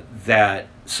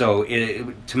 So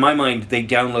to my mind, they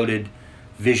downloaded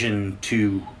Vision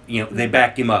to... they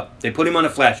backed him up. They put him on a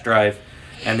flash drive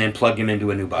and then plugged him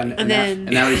into a new body. And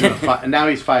now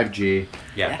he's 5G.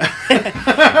 Yeah.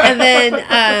 And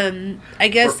then I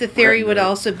guess the theory would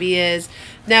also be is...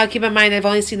 Now, keep in mind, I've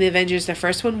only seen the Avengers, the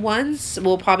first one, once.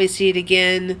 We'll probably see it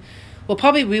again... We'll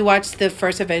probably rewatch the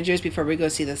first Avengers before we go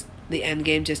see the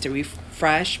Endgame just to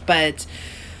refresh. But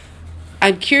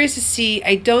I'm curious to see.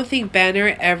 I don't think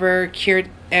Banner ever cured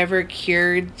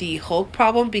the Hulk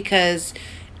problem, because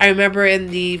I remember in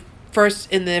the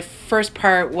first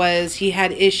part was he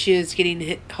had issues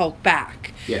getting Hulk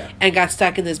back. Yeah. And got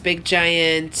stuck in this big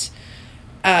giant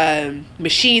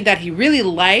machine that he really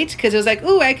liked, because it was like,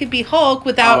 ooh, I could be Hulk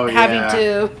without having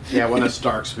to. Yeah, one of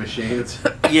Stark's machines.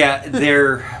 Yeah,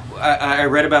 I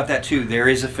read about that too. There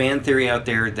is a fan theory out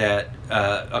there that,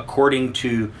 according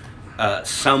to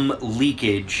some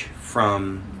leakage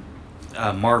from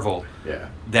Marvel,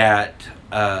 that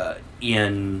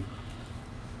in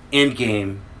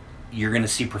Endgame you're going to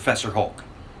see Professor Hulk.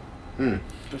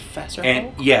 Professor And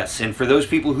Hulk? yes, and for those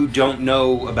people who don't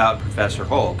know about Professor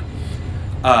Hulk,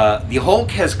 the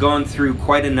Hulk has gone through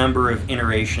quite a number of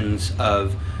iterations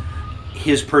of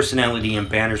his personality and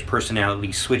Banner's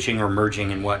personality switching or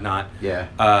merging and whatnot.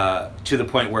 Yeah. To the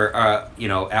point where,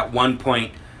 at one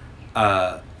point,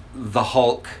 the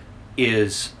Hulk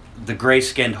is the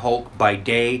gray-skinned Hulk by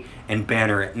day and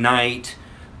Banner at night.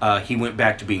 He went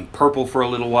back to being purple for a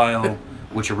little while,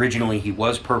 which originally he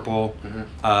was purple.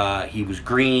 Mm-hmm. He was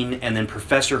green, and then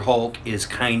Professor Hulk is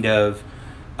kind of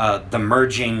the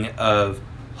merging of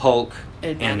Hulk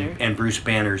and Bruce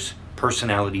Banner's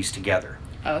personalities together.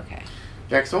 Oh, okay.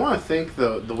 Yeah, because I want to think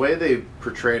the way they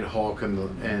portrayed Hulk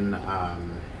in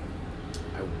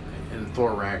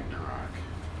Thor Ragnarok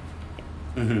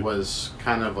Mm-hmm. was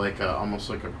kind of like almost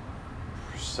like a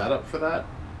setup for that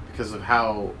because of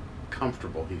how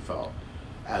comfortable he felt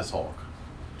as Hulk,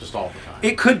 just all the time.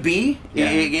 It could be. Yeah.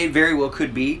 It very well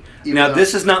could be. Even Now, though-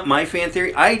 this is not my fan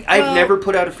theory. I've never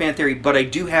put out a fan theory, but I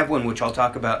do have one, which I'll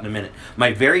talk about in a minute.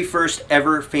 My very first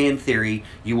ever fan theory,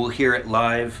 you will hear it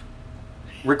live,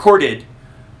 recorded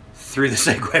through the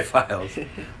Segway files.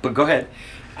 But go ahead.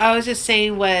 I was just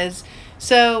saying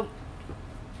so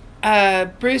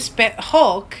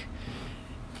Hulk,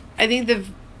 I think the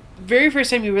very first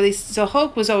time you released, so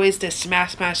Hulk was always this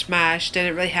smash, smash, smash,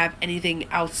 didn't really have anything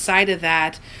outside of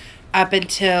that up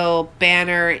until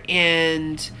Banner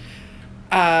and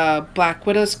Black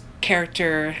Widow's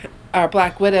character,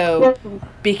 Black Widow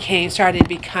started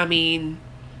becoming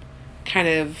kind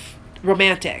of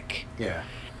romantic. Yeah.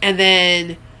 And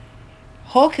then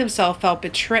Hulk himself felt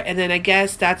betrayed, and then I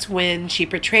guess that's when she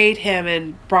betrayed him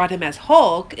and brought him as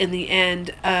Hulk in the end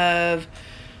of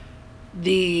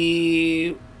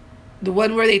the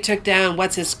one where they took down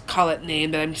what's his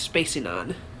name that I'm spacing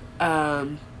on.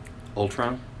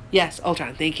 Ultron? Yes,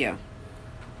 Ultron. Thank you.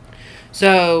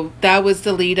 So that was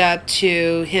the lead up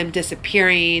to him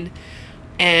disappearing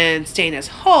and staying as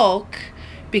Hulk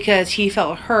because he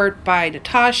felt hurt by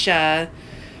Natasha.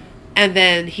 And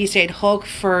then he stayed Hulk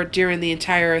during the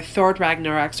entire Thor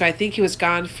Ragnarok. So I think he was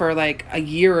gone for like a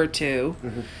year or two.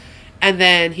 Mm-hmm. And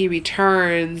then he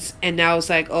returns and now it's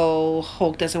like, oh,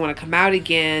 Hulk doesn't want to come out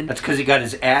again. That's because he got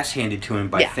his ass handed to him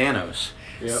by Thanos.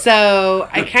 Yep. So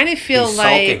I kind of feel He's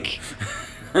like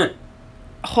sulking.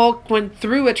 Hulk went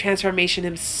through a transformation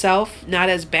himself, not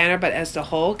as Banner, but as the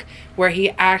Hulk, where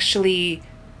he actually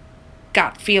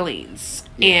got feelings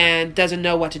and doesn't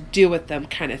know what to do with them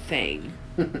kind of thing.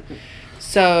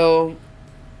 So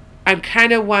I'm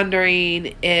kind of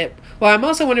wondering I'm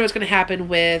also wondering what's going to happen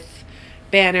with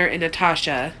Banner and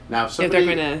Natasha. Now, if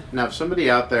somebody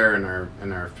out there in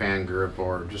our fan group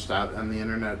or just out on the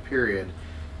internet, period,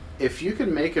 if you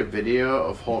could make a video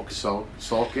of Hulk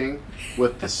sulking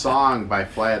with the song by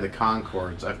Flight of the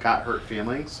Conchords, I've Got Hurt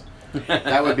Feelings,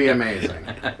 that would be amazing.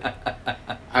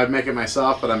 I would make it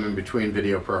myself, but I'm in between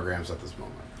video programs at this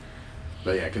moment.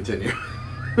 But yeah, continue.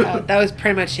 That was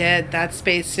pretty much it. That's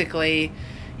basically,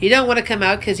 he don't want to come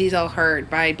out because he's all hurt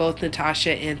by both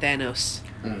Natasha and Thanos.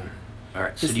 Mm. All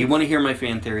right, so do you want to hear my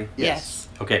fan theory? Yes.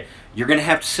 Okay, you're going to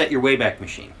have to set your Wayback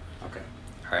Machine. Okay.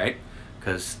 All right?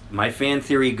 Because my fan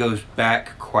theory goes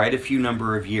back quite a few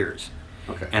number of years.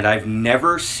 Okay. And I've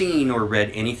never seen or read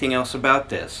anything else about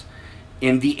this.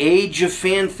 In the age of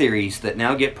fan theories that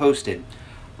now get posted,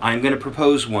 I'm going to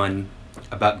propose one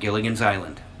about Gilligan's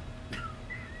Island.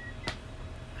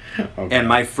 Okay. And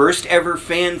my first ever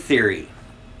fan theory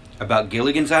about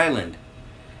Gilligan's Island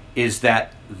is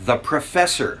that the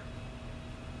professor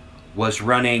was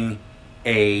running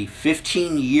a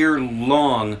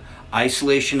 15-year-long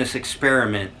isolationist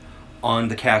experiment on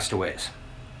the castaways.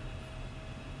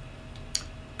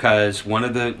 Because one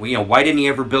of the, why didn't he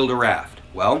ever build a raft?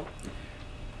 Well,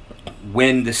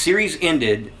 when the series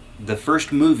ended, the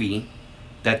first movie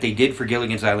that they did for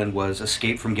Gilligan's Island was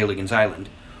Escape from Gilligan's Island,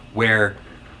 where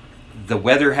the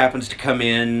weather happens to come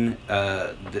in,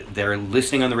 they're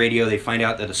listening on the radio, they find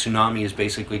out that a tsunami is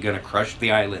basically going to crush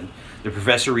the island. The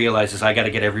professor realizes, I got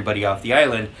to get everybody off the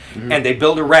island, and they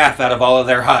build a raft out of all of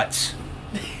their huts.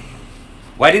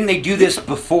 Why didn't they do this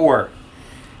before?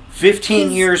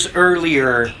 15 years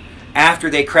earlier, after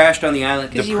they crashed on the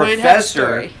island, the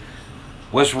professor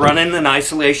was running an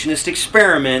isolationist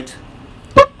experiment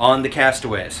on the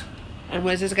castaways. And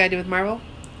what does this guy do with Marvel?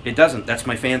 It doesn't. That's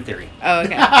my fan theory. Oh,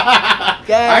 okay.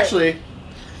 Actually,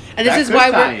 and this is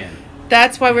why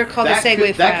that's why we're called the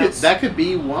Segway Files. That could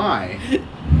be why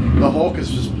the Hulk is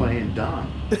just playing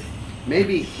dumb.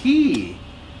 Maybe he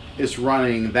is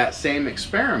running that same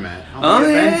experiment on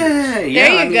the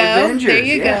Avengers. There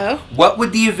you go. What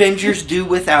would the Avengers do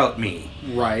without me?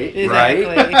 Right.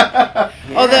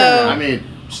 Exactly. Although, I mean,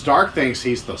 Stark thinks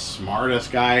he's the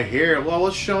smartest guy here. Well,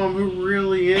 let's show him who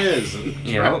really is,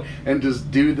 and just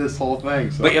do this whole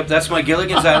thing. So. But yep, that's my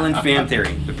Gilligan's Island fan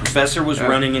theory. The professor was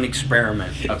running an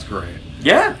experiment. That's great.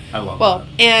 Yeah, I love that. Well,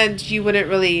 and you wouldn't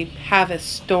really have a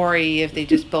story if they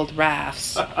just built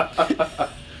rafts.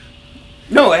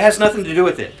 No, it has nothing to do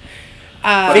with it.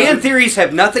 Fan theories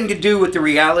have nothing to do with the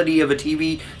reality of a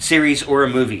TV series or a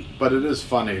movie. But it is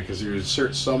funny because you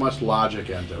insert so much logic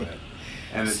into it,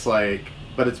 and it's like,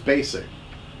 but it's basic.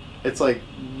 It's like,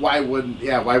 why wouldn't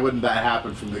that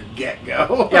happen from the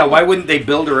get-go? Yeah, why wouldn't they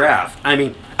build a raft? I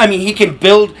mean, he can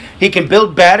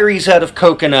build batteries out of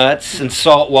coconuts and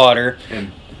salt water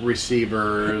and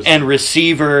receivers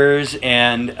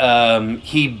and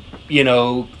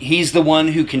he's the one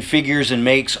who configures and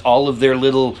makes all of their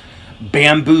little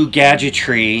bamboo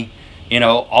gadgetry.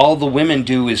 All the women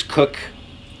do is cook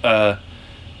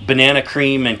banana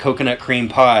cream and coconut cream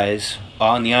pies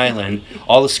on the island.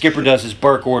 All the skipper does is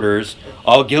bark orders.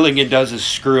 All Gilligan does is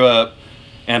screw up.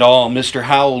 And all Mr.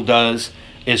 Howell does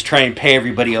is try and pay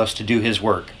everybody else to do his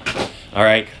work. All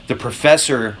right? The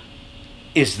professor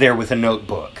is there with a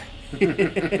notebook.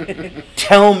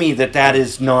 Tell me that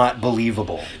is not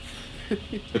believable.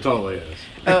 It totally is.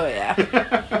 Oh,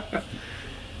 yeah.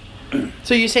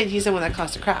 So you're saying he's the one that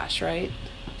caused the crash, right?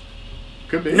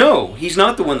 Could be. No, he's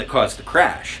not the one that caused the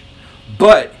crash.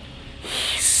 But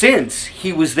since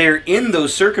he was there in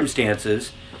those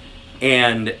circumstances,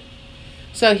 and...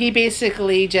 So he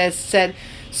basically just said,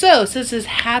 so since this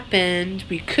happened,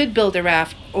 we could build a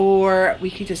raft, or we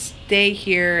could just stay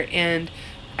here and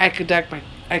I could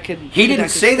He didn't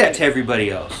say that to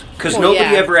everybody else. Because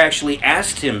nobody ever actually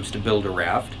asked him to build a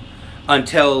raft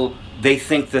until they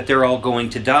think that they're all going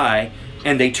to die,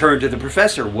 and they turn to the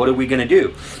professor. What are we going to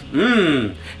do?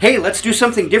 Hey, let's do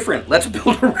something different. Let's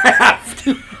build a raft.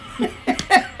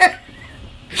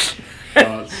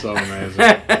 Oh, it's so amazing.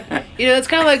 It's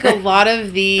kind of like a lot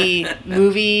of the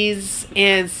movies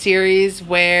and series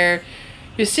where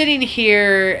you're sitting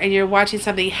here and you're watching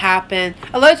something happen.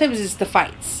 A lot of times it's the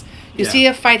fights. You see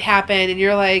a fight happen and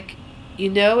you're like,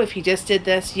 if he just did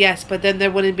this, yes, but then there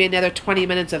wouldn't be another 20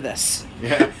 minutes of this.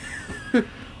 Yeah.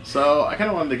 So I kind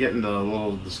of wanted to get into a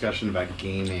little discussion about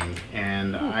gaming,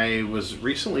 and I was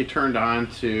recently turned on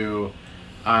to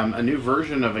a new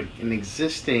version of an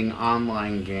existing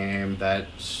online game that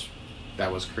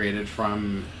was created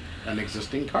from an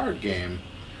existing card game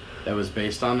that was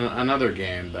based on another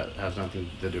game that has nothing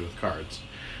to do with cards.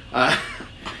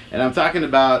 And I'm talking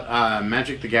about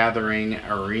Magic the Gathering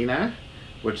Arena,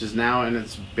 which is now in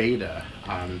its beta.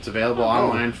 It's available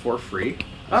online for free.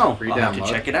 I'll have to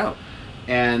check it out.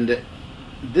 And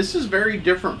this is very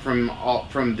different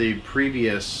from the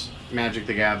previous Magic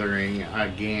the Gathering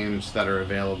games that are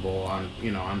available on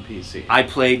PC. I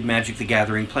played Magic the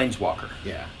Gathering Planeswalker.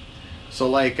 Yeah. So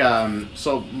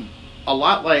a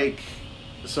lot like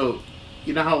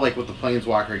how like with the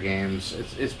Planeswalker games,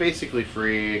 it's basically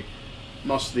free.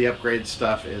 Most of the upgrade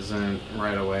stuff isn't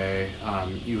right away.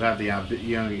 You have the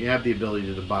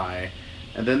ability to buy,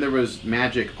 and then there was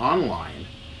Magic Online,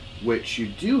 which you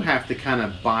do have to kind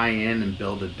of buy in and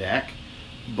build a deck,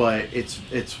 but it's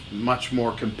much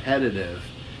more competitive.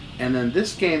 And then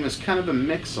this game is kind of a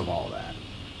mix of all that.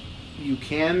 You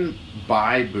can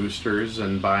buy boosters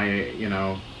and buy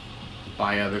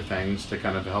other things to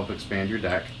kind of help expand your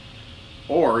deck,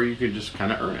 or you can just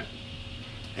kind of earn it.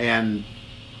 And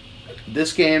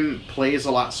this game plays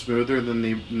a lot smoother than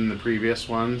the previous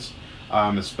ones,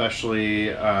 especially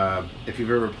if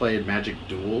you've ever played Magic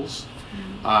Duels.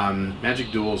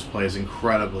 Magic Duels plays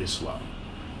incredibly slow.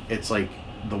 It's like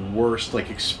the worst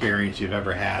experience you've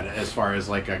ever had as far as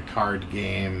like a card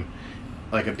game,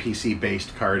 like a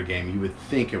PC-based card game. You would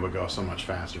think it would go so much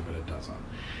faster, but it doesn't.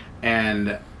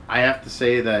 And I have to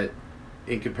say that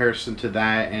in comparison to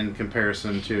that, in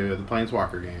comparison to the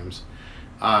Planeswalker games,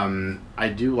 I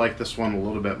do like this one a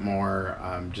little bit more,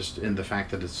 just in the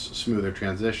fact that it's smoother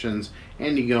transitions,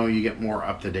 and you get more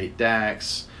up-to-date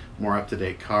decks, more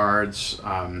up-to-date cards.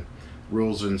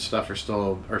 Rules and stuff are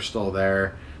still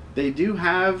there. They do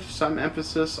have some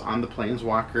emphasis on the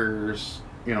Planeswalkers,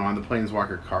 on the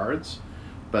Planeswalker cards,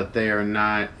 but they are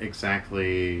not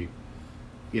exactly,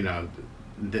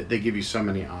 they give you so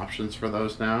many options for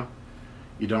those now.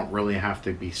 You don't really have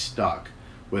to be stuck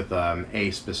with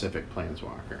a specific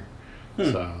Planeswalker.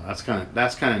 So that's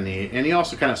kind of neat. And he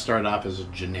also kind of started off as a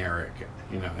generic,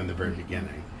 in the very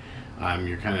beginning.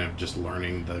 You're kind of just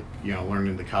learning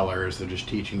the colors. They're just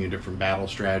teaching you different battle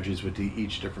strategies with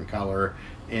each different color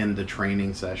in the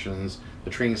training sessions. The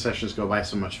training sessions go by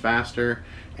so much faster.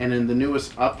 And in the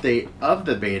newest update of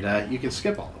the beta, you can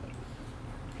skip all of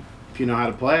If you know how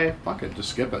to play, fuck it, just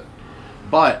skip it.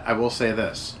 But I will say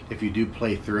this: if you do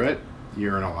play through it, you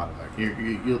earn a lot of it.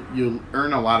 You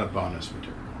earn a lot of bonus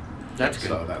material. That's good.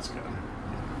 So that's good.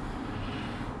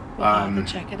 We'll have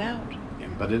to check it out. Yeah,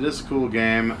 but it is a cool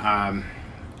game.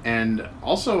 And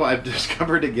also, I've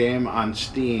discovered a game on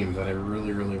Steam that I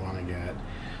really, really want to get.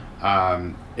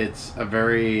 It's a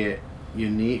very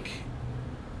unique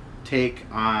take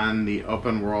on the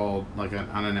open world, like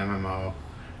on an MMO.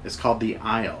 It's called The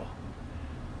Isle.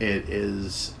 It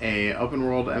is a open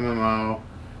world MMO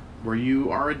where you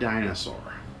are a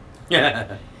dinosaur.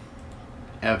 Yeah.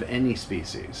 Of any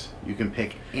species. You can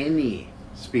pick any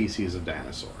species of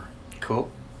dinosaur. Cool.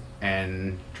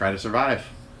 And try to survive.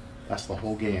 That's the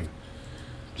whole game.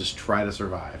 Just try to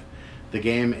survive. The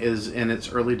game is in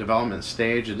its early development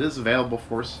stage. It is available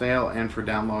for sale and for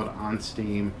download on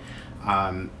Steam.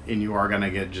 And you are going to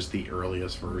get just the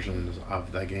earliest versions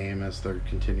of the game as they're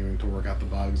continuing to work out the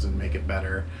bugs and make it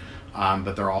better.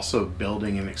 But they're also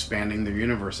building and expanding their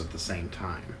universe at the same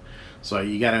time. So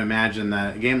you got to imagine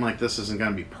that a game like this isn't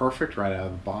going to be perfect right out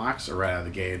of the box or right out of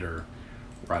the gate or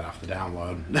right off the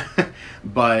download.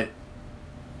 But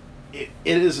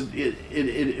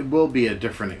it will be a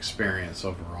different experience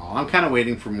overall. I'm kind of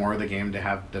waiting for more of the game to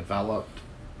have developed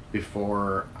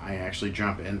before I actually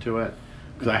jump into it.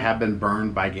 Because I have been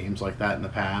burned by games like that in the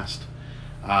past,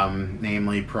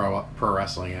 namely Pro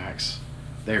Wrestling X.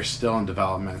 They're still in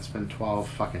development. It's been 12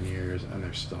 fucking years, and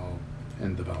they're still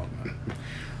in development.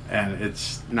 And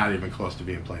it's not even close to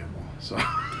being playable. So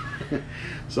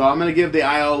so I'm going to give the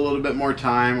Isle a little bit more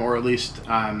time, or at least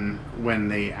when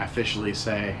they officially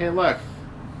say, hey, look,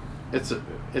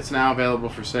 it's now available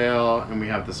for sale, and we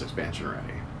have this expansion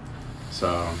ready.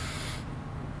 So,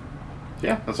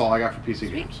 yeah, that's all I got for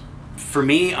PC games. For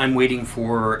me, I'm waiting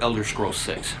for Elder Scrolls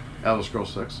 6. Elder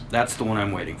Scrolls 6? That's the one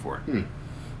I'm waiting for.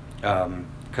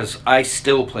 Because I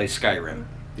still play Skyrim.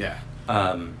 Yeah.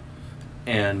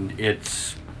 And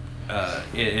it's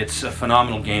a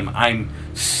phenomenal game. I'm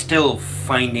still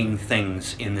finding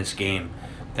things in this game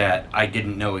that I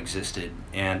didn't know existed.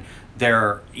 And there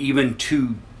are, even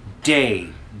today,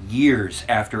 years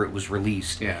after it was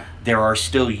released, there are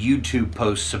still YouTube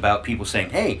posts about people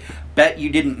saying, hey, bet you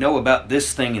didn't know about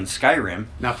this thing in Skyrim.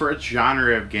 Now, for its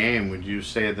genre of game, would you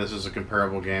say this is a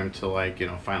comparable game to, like,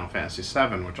 Final Fantasy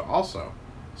VII, which also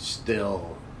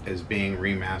still is being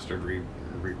remastered,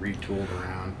 retooled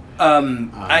around?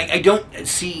 I don't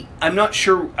see. I'm not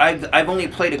sure. I've only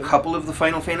played a couple of the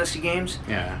Final Fantasy games.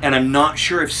 Yeah. And I'm not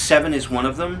sure if 7 is one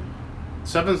of them.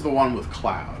 7's the one with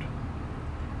Cloud.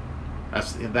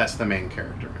 That's the main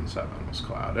character in 7 was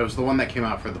Cloud. It was the one that came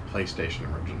out for the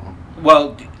PlayStation original.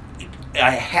 Well,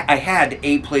 I had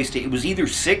a PlayStation. It was either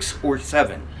 6 or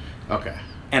 7. Okay.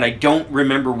 And I don't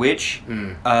remember which.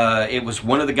 It was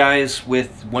one of the guys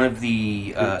with one of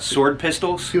the sword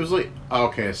pistols. He was like,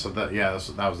 okay, so that was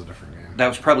a different game. That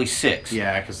was probably 6.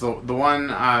 Yeah, because the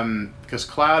one, because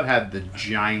Cloud had the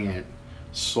giant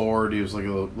sword. He was like a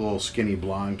little skinny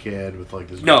blonde kid with like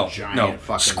this giant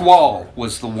fucking... Squall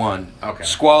was the one. Okay.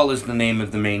 Squall is the name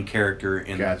of the main character.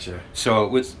 Gotcha. So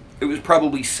it was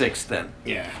probably 6 then.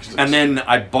 Yeah. And then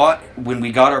I bought, when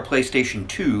we got our PlayStation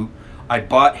 2, I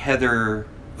bought Heather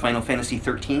Final Fantasy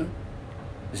 13.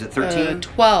 Is it 13?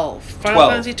 12. Final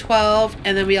Fantasy 12.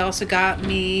 And then we also got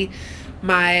me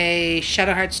my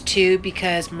Shadow Hearts 2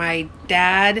 because my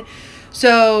dad...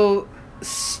 So...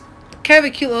 Kind of a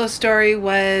cute little story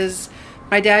was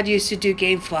my dad used to do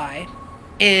GameFly,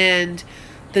 and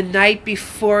the night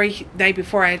before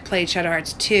I had played Shadow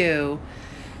Hearts 2,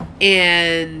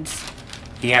 and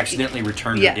he accidentally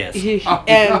returned the disc.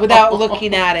 And without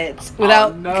looking at it,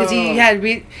 because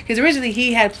because originally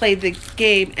he had played the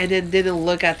game and then didn't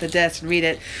look at the disc and read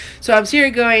it. So I'm sitting here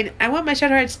going, I want my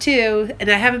Shadow Hearts 2, and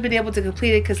I haven't been able to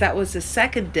complete it because that was the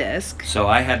second disc. So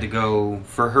I had to go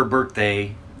for her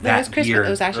birthday. That year, it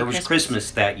was actually Christmas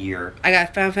that year. I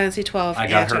got Final Fantasy 12. I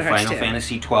got her Final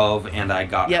Fantasy 12, and I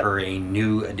got her a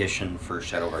new edition for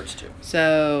Shadow Hearts 2.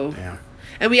 So,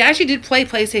 and we actually did play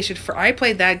PlayStation 4. I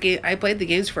played that game. I played the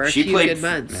games for a few good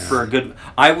months. For a good.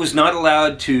 I was not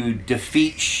allowed to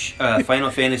defeat Final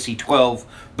Fantasy 12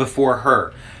 before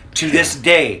her. To this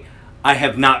day, I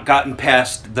have not gotten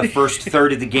past the first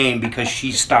third of the game because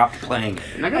she stopped playing it.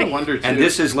 And I gotta wonder too. And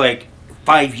this is like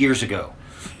 5 years ago.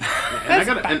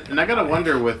 And I gotta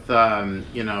wonder with the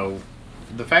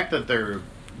fact that they're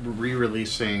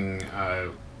re-releasing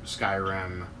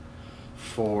Skyrim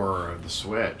for the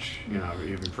Switch,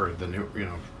 even for the new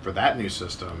for that new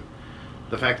system.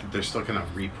 the fact that they're still kind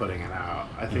of re-putting it out,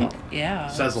 I think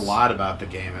says a lot about the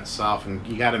game itself. And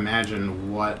you got to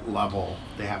imagine what level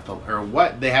they have to, or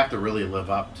what they have to really live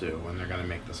up to when they're going to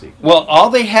make the sequel. Well, all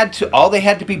they had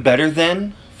to be better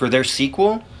than for their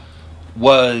sequel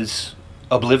was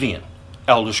Oblivion,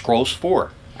 Elder Scrolls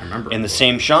 4. I remember in the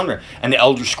same genre. And the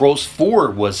Elder Scrolls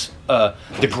 4 was the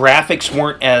graphics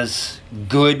weren't as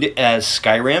good as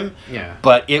Skyrim,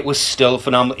 but it was still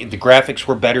phenomenal. The graphics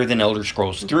were better than Elder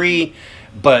Scrolls 3,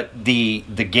 but the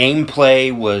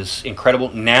gameplay was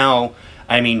incredible. Now,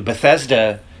 I mean,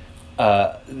 Bethesda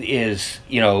is,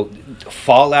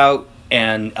 Fallout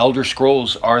and Elder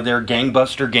Scrolls are their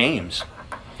gangbuster games.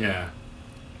 Yeah.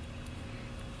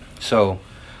 So,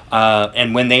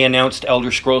 and when they announced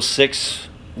Elder Scrolls 6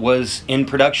 was in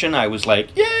production, I was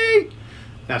like, yay!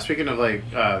 Now, speaking of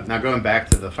now going back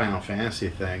to the Final Fantasy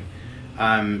thing,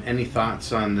 any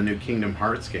thoughts on the new Kingdom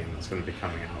Hearts game that's going to be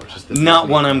coming out? Which is not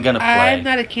one I'm going to play. I'm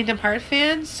not a Kingdom Hearts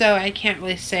fan, so I can't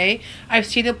really say. I've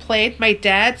seen it played. My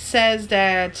dad says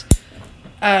that,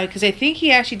 because I think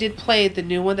he actually did play the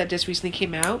new one that just recently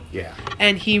came out. Yeah.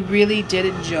 And he really did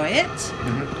enjoy it.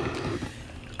 Mm-hmm.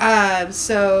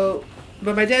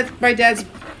 But my dad's,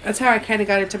 that's how I kind of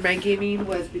got into mind gaming,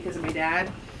 was because of my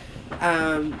dad.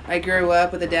 I grew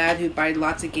up with a dad who bought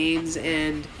lots of games,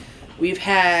 and we've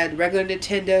had regular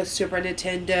Nintendo, Super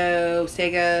Nintendo,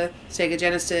 Sega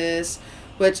Genesis,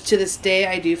 which to this day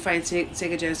I do find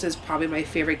Sega Genesis probably my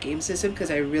favorite game system, because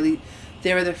they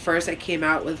were the first that came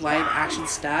out with live action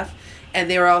stuff, and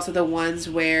they were also the ones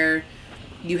where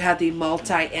you had the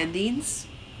multi-endings.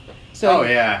 So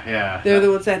they're the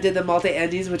ones that did the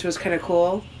multi-endings, which was kind of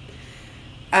cool.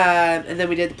 And then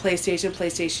we did the PlayStation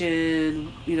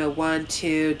 1,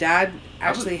 2. Dad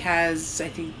actually has, I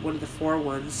think, one of the 4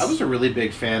 ones. I was a really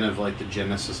big fan of the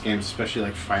Genesis games,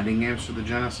 especially fighting games for the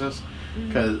Genesis,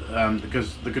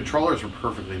 because the controllers were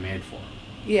perfectly made for it.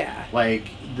 Yeah.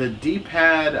 The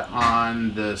D-pad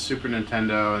on the Super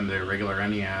Nintendo and the regular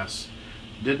NES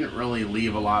didn't really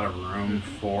leave a lot of room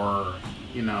for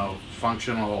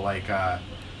functional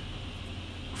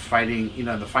fighting,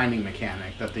 the fighting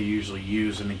mechanic that they usually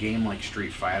use in a game like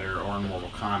Street Fighter or in Mortal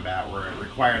Kombat, where it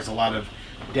requires a lot of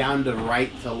down to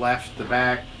right to left to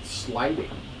back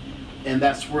sliding. And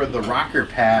that's where the rocker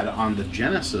pad on the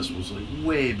Genesis was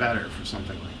way better for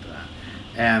something like that.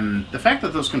 And the fact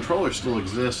that those controllers still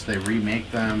exist, they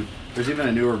remake them. There's even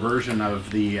a newer version of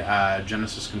the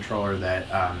Genesis controller that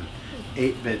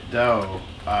 8-Bit Dough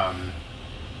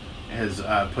is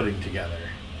putting together.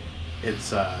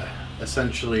 It's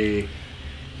essentially...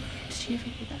 Did you ever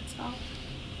hear that song?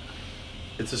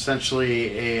 It's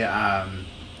essentially a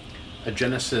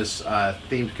Genesis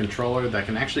themed controller that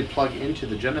can actually plug into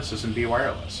the Genesis and be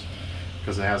wireless,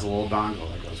 because it has a little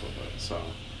dongle that goes with it. So,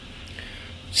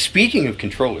 speaking of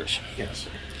controllers, yes,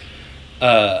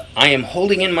 I am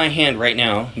holding in my hand right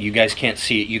now. You guys can't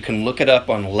see it. You can look it up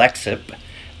on Lexip,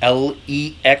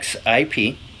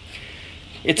 Lexip.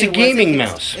 It's a gaming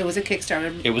mouse. It was a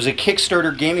Kickstarter. It was a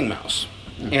Kickstarter gaming mouse.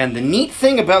 And the neat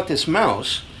thing about this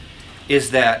mouse is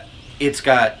that it's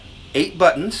got 8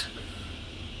 buttons,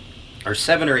 or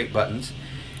 7 or 8 buttons.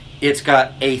 It's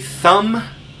got a thumb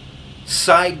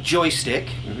side joystick,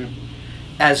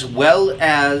 as well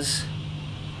as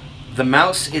the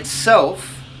mouse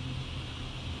itself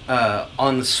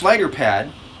on the slider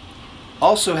pad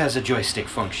also has a joystick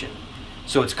function.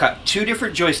 So it's got 2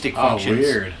 different joystick functions. Oh,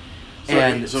 weird. So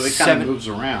it kind of moves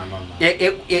around on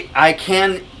that. I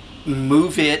can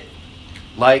move it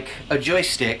like a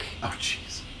joystick. Oh,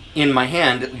 jeez. In my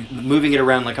hand, moving it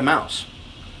around like a mouse.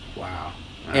 Wow.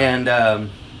 And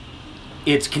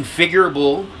it's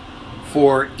configurable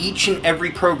for each and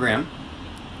every program.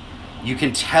 You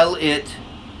can tell it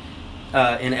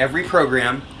in every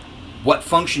program what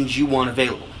functions you want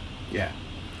available. Yeah.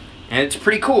 And it's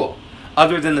pretty cool.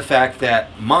 Other than the fact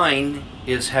that mine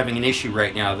is having an issue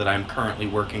right now that I'm currently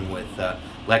working with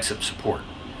Lexip support.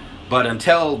 But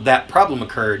until that problem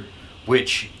occurred,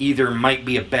 which either might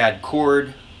be a bad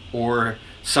cord or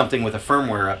something with a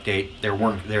firmware update,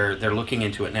 they're looking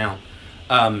into it now.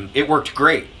 It worked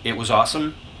great. It was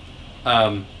awesome.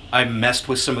 I messed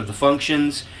with some of the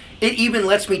functions. It even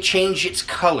lets me change its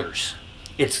colors.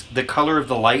 It's the color of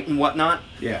the light and whatnot.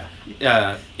 Yeah.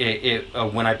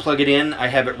 When I plug it in, I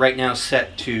have it right now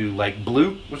set to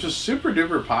blue, which is super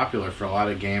duper popular for a lot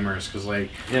of gamers, because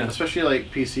especially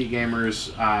PC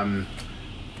gamers,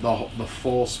 the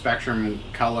full spectrum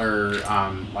color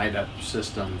light up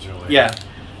systems are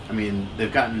I mean,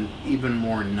 they've gotten even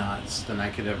more nuts than I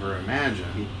could ever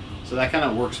imagine. So that kind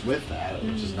of works with that,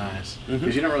 which is nice,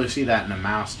 because you don't really see that in a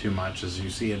mouse too much as you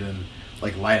see it in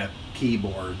like light up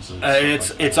keyboards and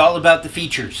stuff it's all about the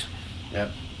features.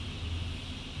 Yep.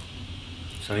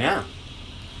 So yeah.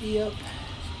 Yep.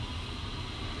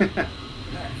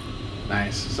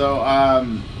 Nice. So oh,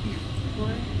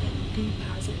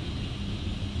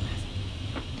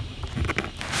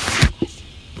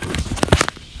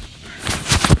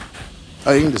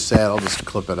 you can just say it. I'll just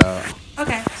clip it out.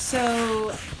 Okay,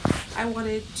 so I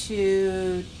wanted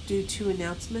to do 2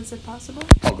 announcements if possible.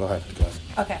 Oh, go ahead.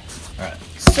 Okay. All right.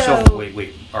 So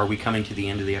wait. Are we coming to the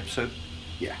end of the episode?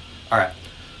 Yeah. All right.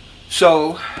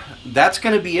 So that's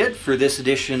going to be it for this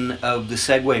edition of the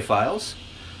Segway Files.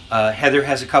 Heather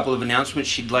has a couple of announcements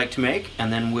she'd like to make,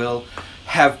 and then we'll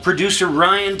have producer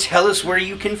Ryan tell us where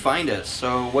you can find us.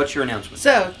 So what's your announcement?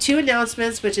 So 2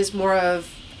 announcements, which is more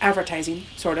of advertising,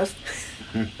 sort of.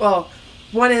 Well,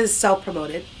 one is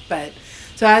self-promoted, but...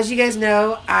 So as you guys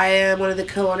know, I am one of the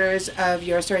co-owners of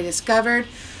Your Story Discovered.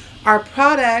 Our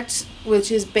product,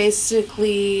 which is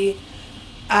basically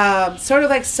sort of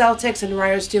like Celtics and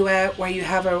Writer's Duet, where you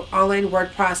have an online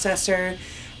word processor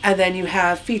and then you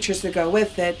have features that go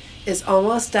with it, is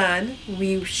almost done.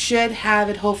 We should have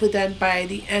it hopefully done by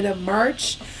the end of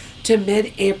March to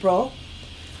mid-April.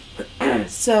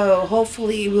 So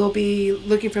hopefully we'll be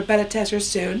looking for beta testers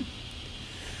soon.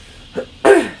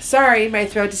 Sorry, my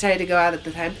throat decided to go out at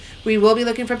the time. We will be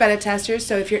looking for beta testers,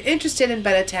 so if you're interested in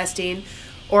beta testing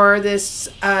or this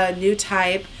new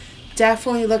type,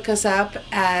 definitely look us up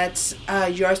at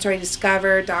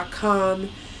yourstorydiscover.com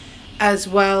as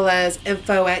well as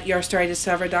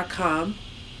info@yourstorydiscover.com.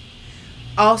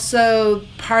 Also,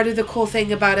 part of the cool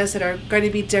thing about us that are going to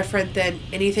be different than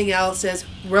anything else is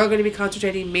we're going to be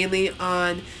concentrating mainly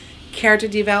on character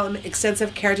development,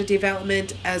 extensive character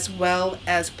development, as well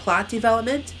as plot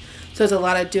development. So there's a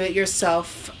lot of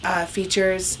do-it-yourself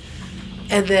features.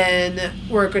 And then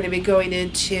we're going to be going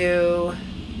into...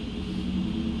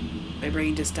 My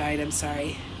brain just died, I'm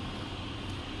sorry.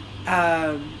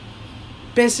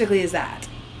 Basically is that.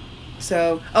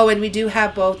 So, and we do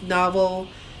have both novel...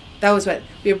 That was what...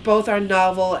 We have both our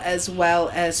novel as well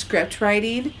as script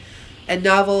writing. And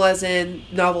novel as in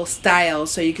novel style,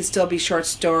 so you can still be short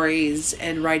stories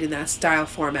and write in that style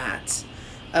format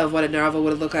of what a novel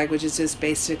would look like, which is just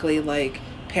basically like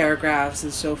paragraphs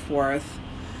and so forth.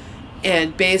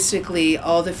 And basically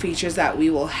all the features that we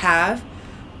will have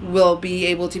will be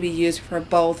able to be used for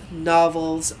both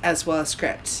novels as well as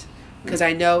scripts. Because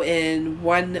I know in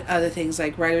one other things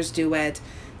like Writer's Duet,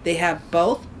 they have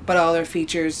both, but all their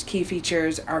features, key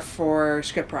features, are for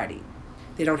script writing.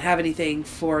 They don't have anything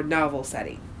for novel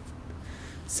setting.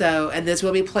 So, and this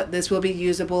will be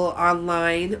usable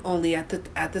online only at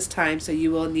this time. So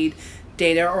you will need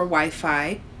data or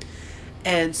Wi-Fi.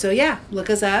 And so yeah, look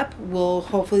us up. We'll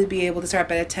hopefully be able to start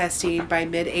beta testing by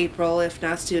mid-April, if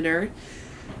not sooner.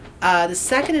 The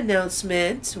second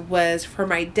announcement was for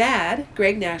my dad,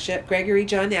 Gregory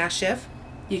John Nashif.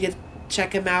 You can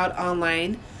check him out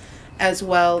online, as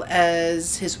well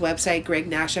as his website,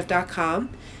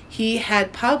 gregnashif.com. He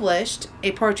had published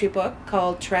a poetry book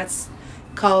called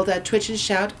Twitch and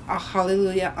Shout,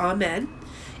 Hallelujah, Amen.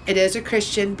 It is a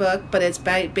Christian book, but it's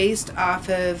based off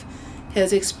of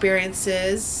his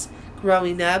experiences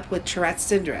growing up with Tourette's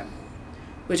syndrome,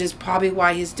 which is probably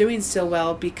why he's doing so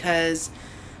well, because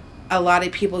a lot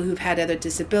of people who've had other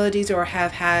disabilities or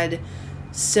have had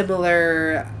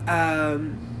similar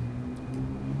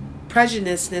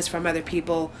prejudiceness from other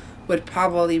people would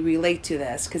probably relate to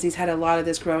this, because he's had a lot of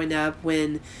this growing up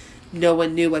when no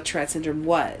one knew what Tourette syndrome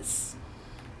was.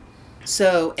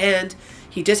 So, and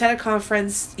he just had a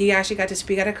conference. He actually got to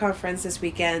speak at a conference this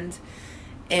weekend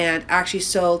and actually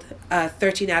sold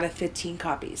 13 out of 15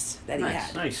 copies that he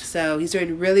had. Nice. So he's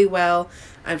doing really well.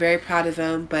 I'm very proud of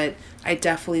him, but I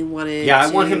definitely wanted I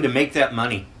want him to make that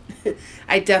money.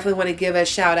 I definitely want to give a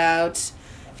shout out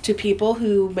to people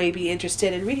who may be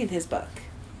interested in reading his book.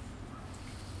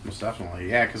 Most definitely,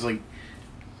 yeah, because like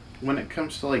when it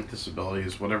comes to like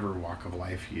disabilities, whatever walk of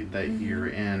life you're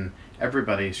in,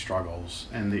 everybody struggles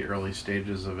in the early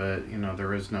stages of it. You know,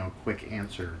 there is no quick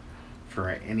answer for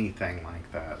anything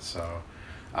like that. So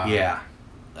I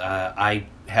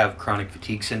have chronic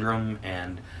fatigue syndrome,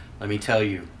 and let me tell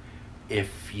you,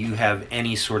 if you have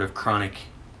any sort of chronic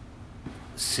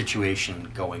situation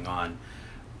going on,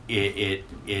 it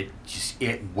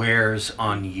wears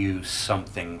on you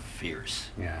something fierce.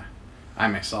 Yeah, I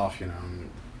myself,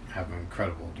 have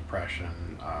incredible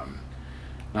depression.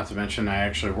 Not to mention, I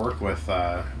actually work with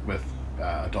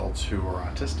adults who are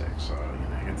autistic, so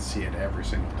I get to see it every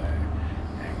single day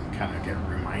and kind of get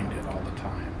reminded all the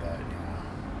time that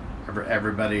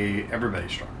everybody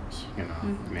struggles, you know. I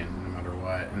mean, no matter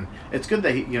what, and it's good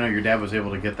that your dad was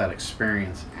able to get that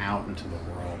experience out into the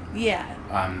world.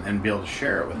 And be able to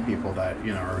share it with people that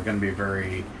are going to be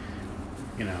very,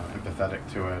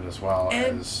 empathetic to it as well,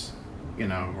 and as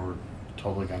we're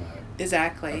totally going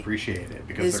to appreciate it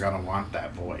because they're going to want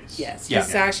that voice. Yes,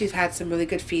 he's actually had some really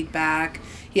good feedback.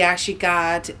 He actually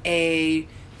got a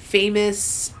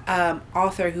famous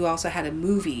author who also had a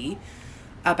movie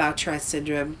about Tourette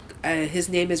syndrome. His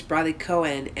name is Bradley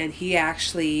Cohen, and he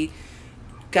actually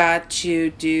got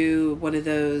to do one of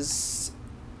those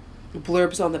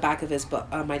blurbs on the back of his book,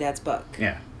 on my dad's book.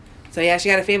 Yeah. So he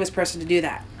actually got a famous person to do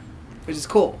that, which is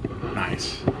cool.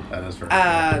 Nice. That is very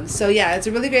cool. So yeah, it's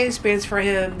a really great experience for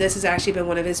him. This has actually been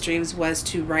one of his dreams, was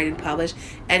to write and publish,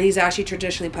 and he's actually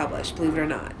traditionally published, believe it or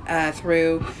not,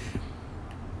 through,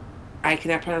 I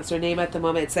cannot pronounce their name at the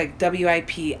moment. It's like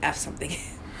WIPF something.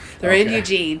 They're in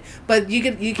Eugene, but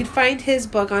you can find his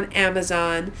book on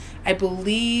Amazon. I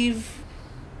believe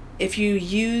if you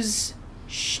use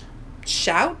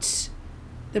Shout,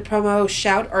 the promo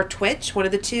Shout or Twitch, one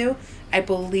of the two, I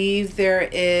believe there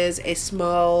is a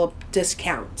small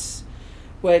discount,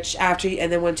 which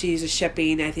and then once you use the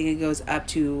shipping, I think it goes up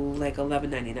to like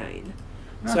 $11.99.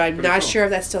 So I'm not sure if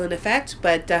that's still in effect,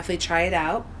 but definitely try it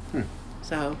out.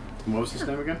 So. What was his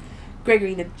name again?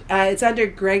 Gregory. It's under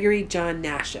Gregory John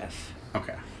Nashif.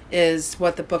 Okay. Is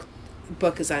what the book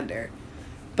is under,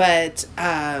 but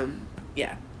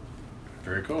yeah.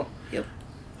 Very cool. Yep.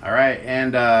 All right,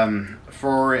 and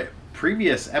for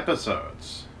previous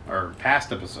episodes or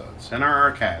past episodes in our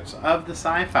archives of the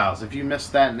Sci-Files, if you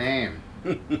missed that name,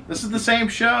 this is the same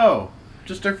show,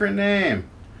 just different name.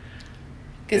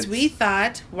 Because we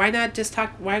thought, why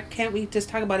can't we just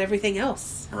talk about everything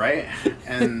else? Right?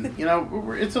 And,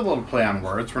 it's a little play on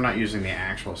words. We're not using the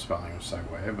actual spelling of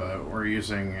Segway, but we're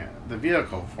using the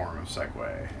vehicle form of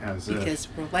Segway. Because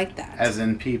we're like that. As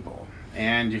in people.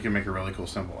 And you can make a really cool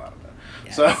symbol out of it.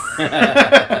 Yes. So,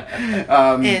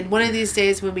 and one of these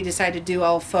days when we decide to do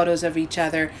all photos of each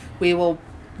other, we will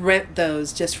rent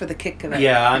those just for the kick of it.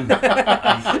 Yeah,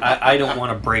 I don't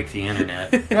want to break the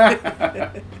internet.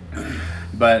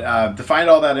 But to find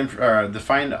all that, to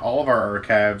find all of our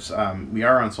archives, we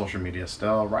are on social media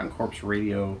still.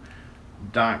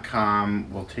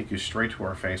 RottenCorpseRadio.com will take you straight to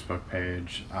our Facebook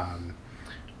page.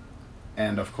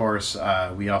 And of course,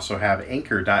 we also have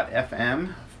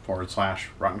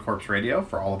Anchor.fm/Rotten Corpse Radio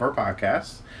for all of our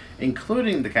podcasts,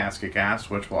 including the Casket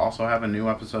Cast, which will also have a new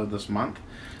episode this month,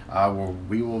 where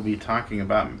we will be talking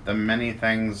about the many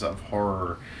things of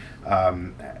horror.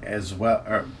 As well,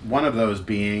 one of those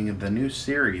being the new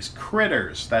series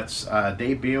Critters that's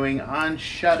debuting on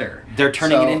Shudder. They're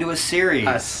turning it into a series.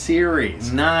 A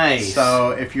series. Nice. So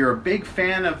if you're a big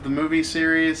fan of the movie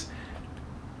series,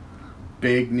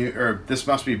 this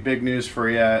must be big news for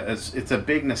you. It's a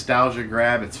big nostalgia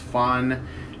grab. It's fun.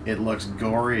 It looks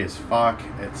gory as fuck.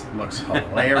 It looks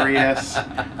hilarious.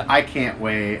 I can't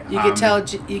wait. You can tell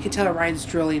Ryan's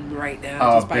drooling right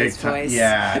now just by his voice.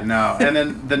 Yeah, no. And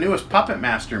then the newest Puppet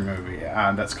Master movie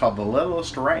that's called The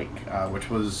Littlest Reich, which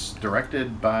was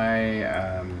directed by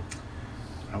I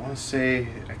want to say,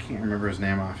 I can't remember his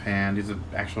name offhand. He's an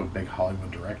actual big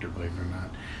Hollywood director, believe it or not.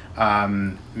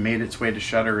 Made its way to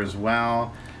Shudder as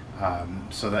well,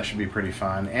 so that should be pretty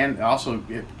fun. And also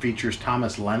it features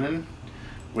Thomas Lennon,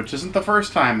 which isn't the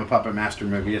first time a Puppet Master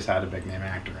movie has had a big name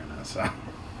actor in it. So,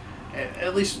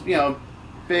 at least,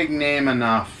 big name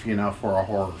enough, for a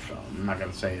horror film. I'm not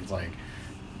going to say it's like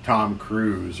Tom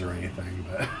Cruise or anything,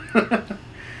 but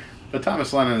but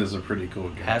Thomas Lennon is a pretty cool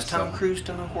guy. Has Tom Cruise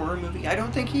done a horror movie? I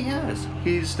don't think he has.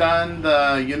 He's done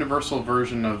the Universal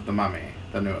version of The Mummy,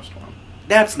 the newest one.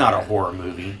 That's not a horror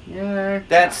movie. Yeah,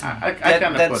 I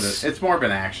kind of put it. It's more of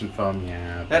an action film,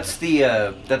 yeah. That's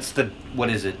the what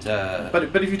is it?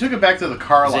 But if you took it back to the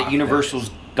Karloff, is it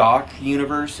Universal's Dark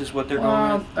Universe? Is what they're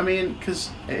going with? I mean,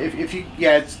 because if you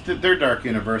it's their Dark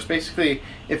Universe. Basically,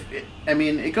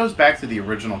 it goes back to the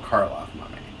original Karloff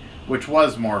Mummy, which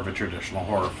was more of a traditional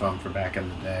horror film for back in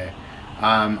the day.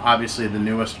 Obviously, the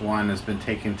newest one has been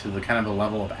taken to the kind of a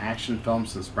level of action film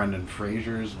since Brendan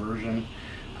Fraser's version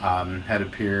had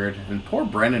appeared. And poor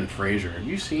Brendan Fraser, have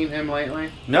you seen him lately?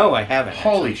 No, I haven't.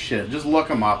 Holy shit, just look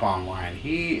him up online.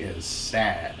 He is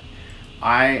sad.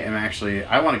 I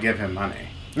want to give him money.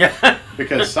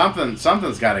 Because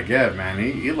something's got to give, man.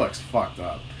 He looks fucked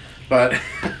up. But,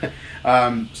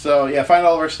 so yeah, find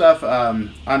all of our stuff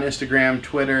on Instagram,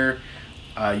 Twitter,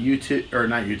 YouTube, or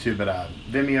not YouTube, but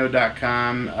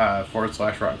Vimeo.com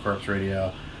 /Rotten Corpse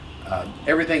Radio.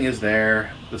 Everything is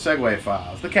there. The Segway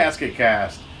Files, the Casket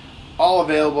Cast, all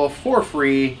available for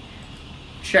free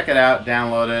check it out,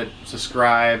 download it,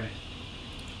 subscribe.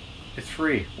 It's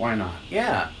free. Why not?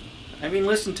 Yeah. I mean,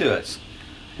 listen to us.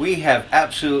 We have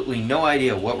absolutely no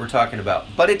idea what we're talking about,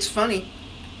 but it's funny.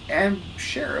 And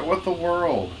share it with the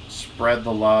world. Spread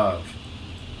the love.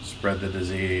 Spread the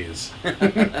disease.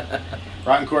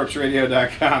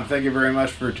 RottenCorpseRadio.com. Thank you very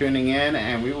much for tuning in,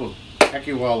 and we will check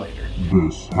you all later.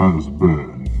 This has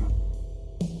been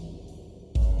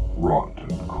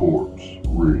Rotten Corpse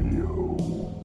Radio.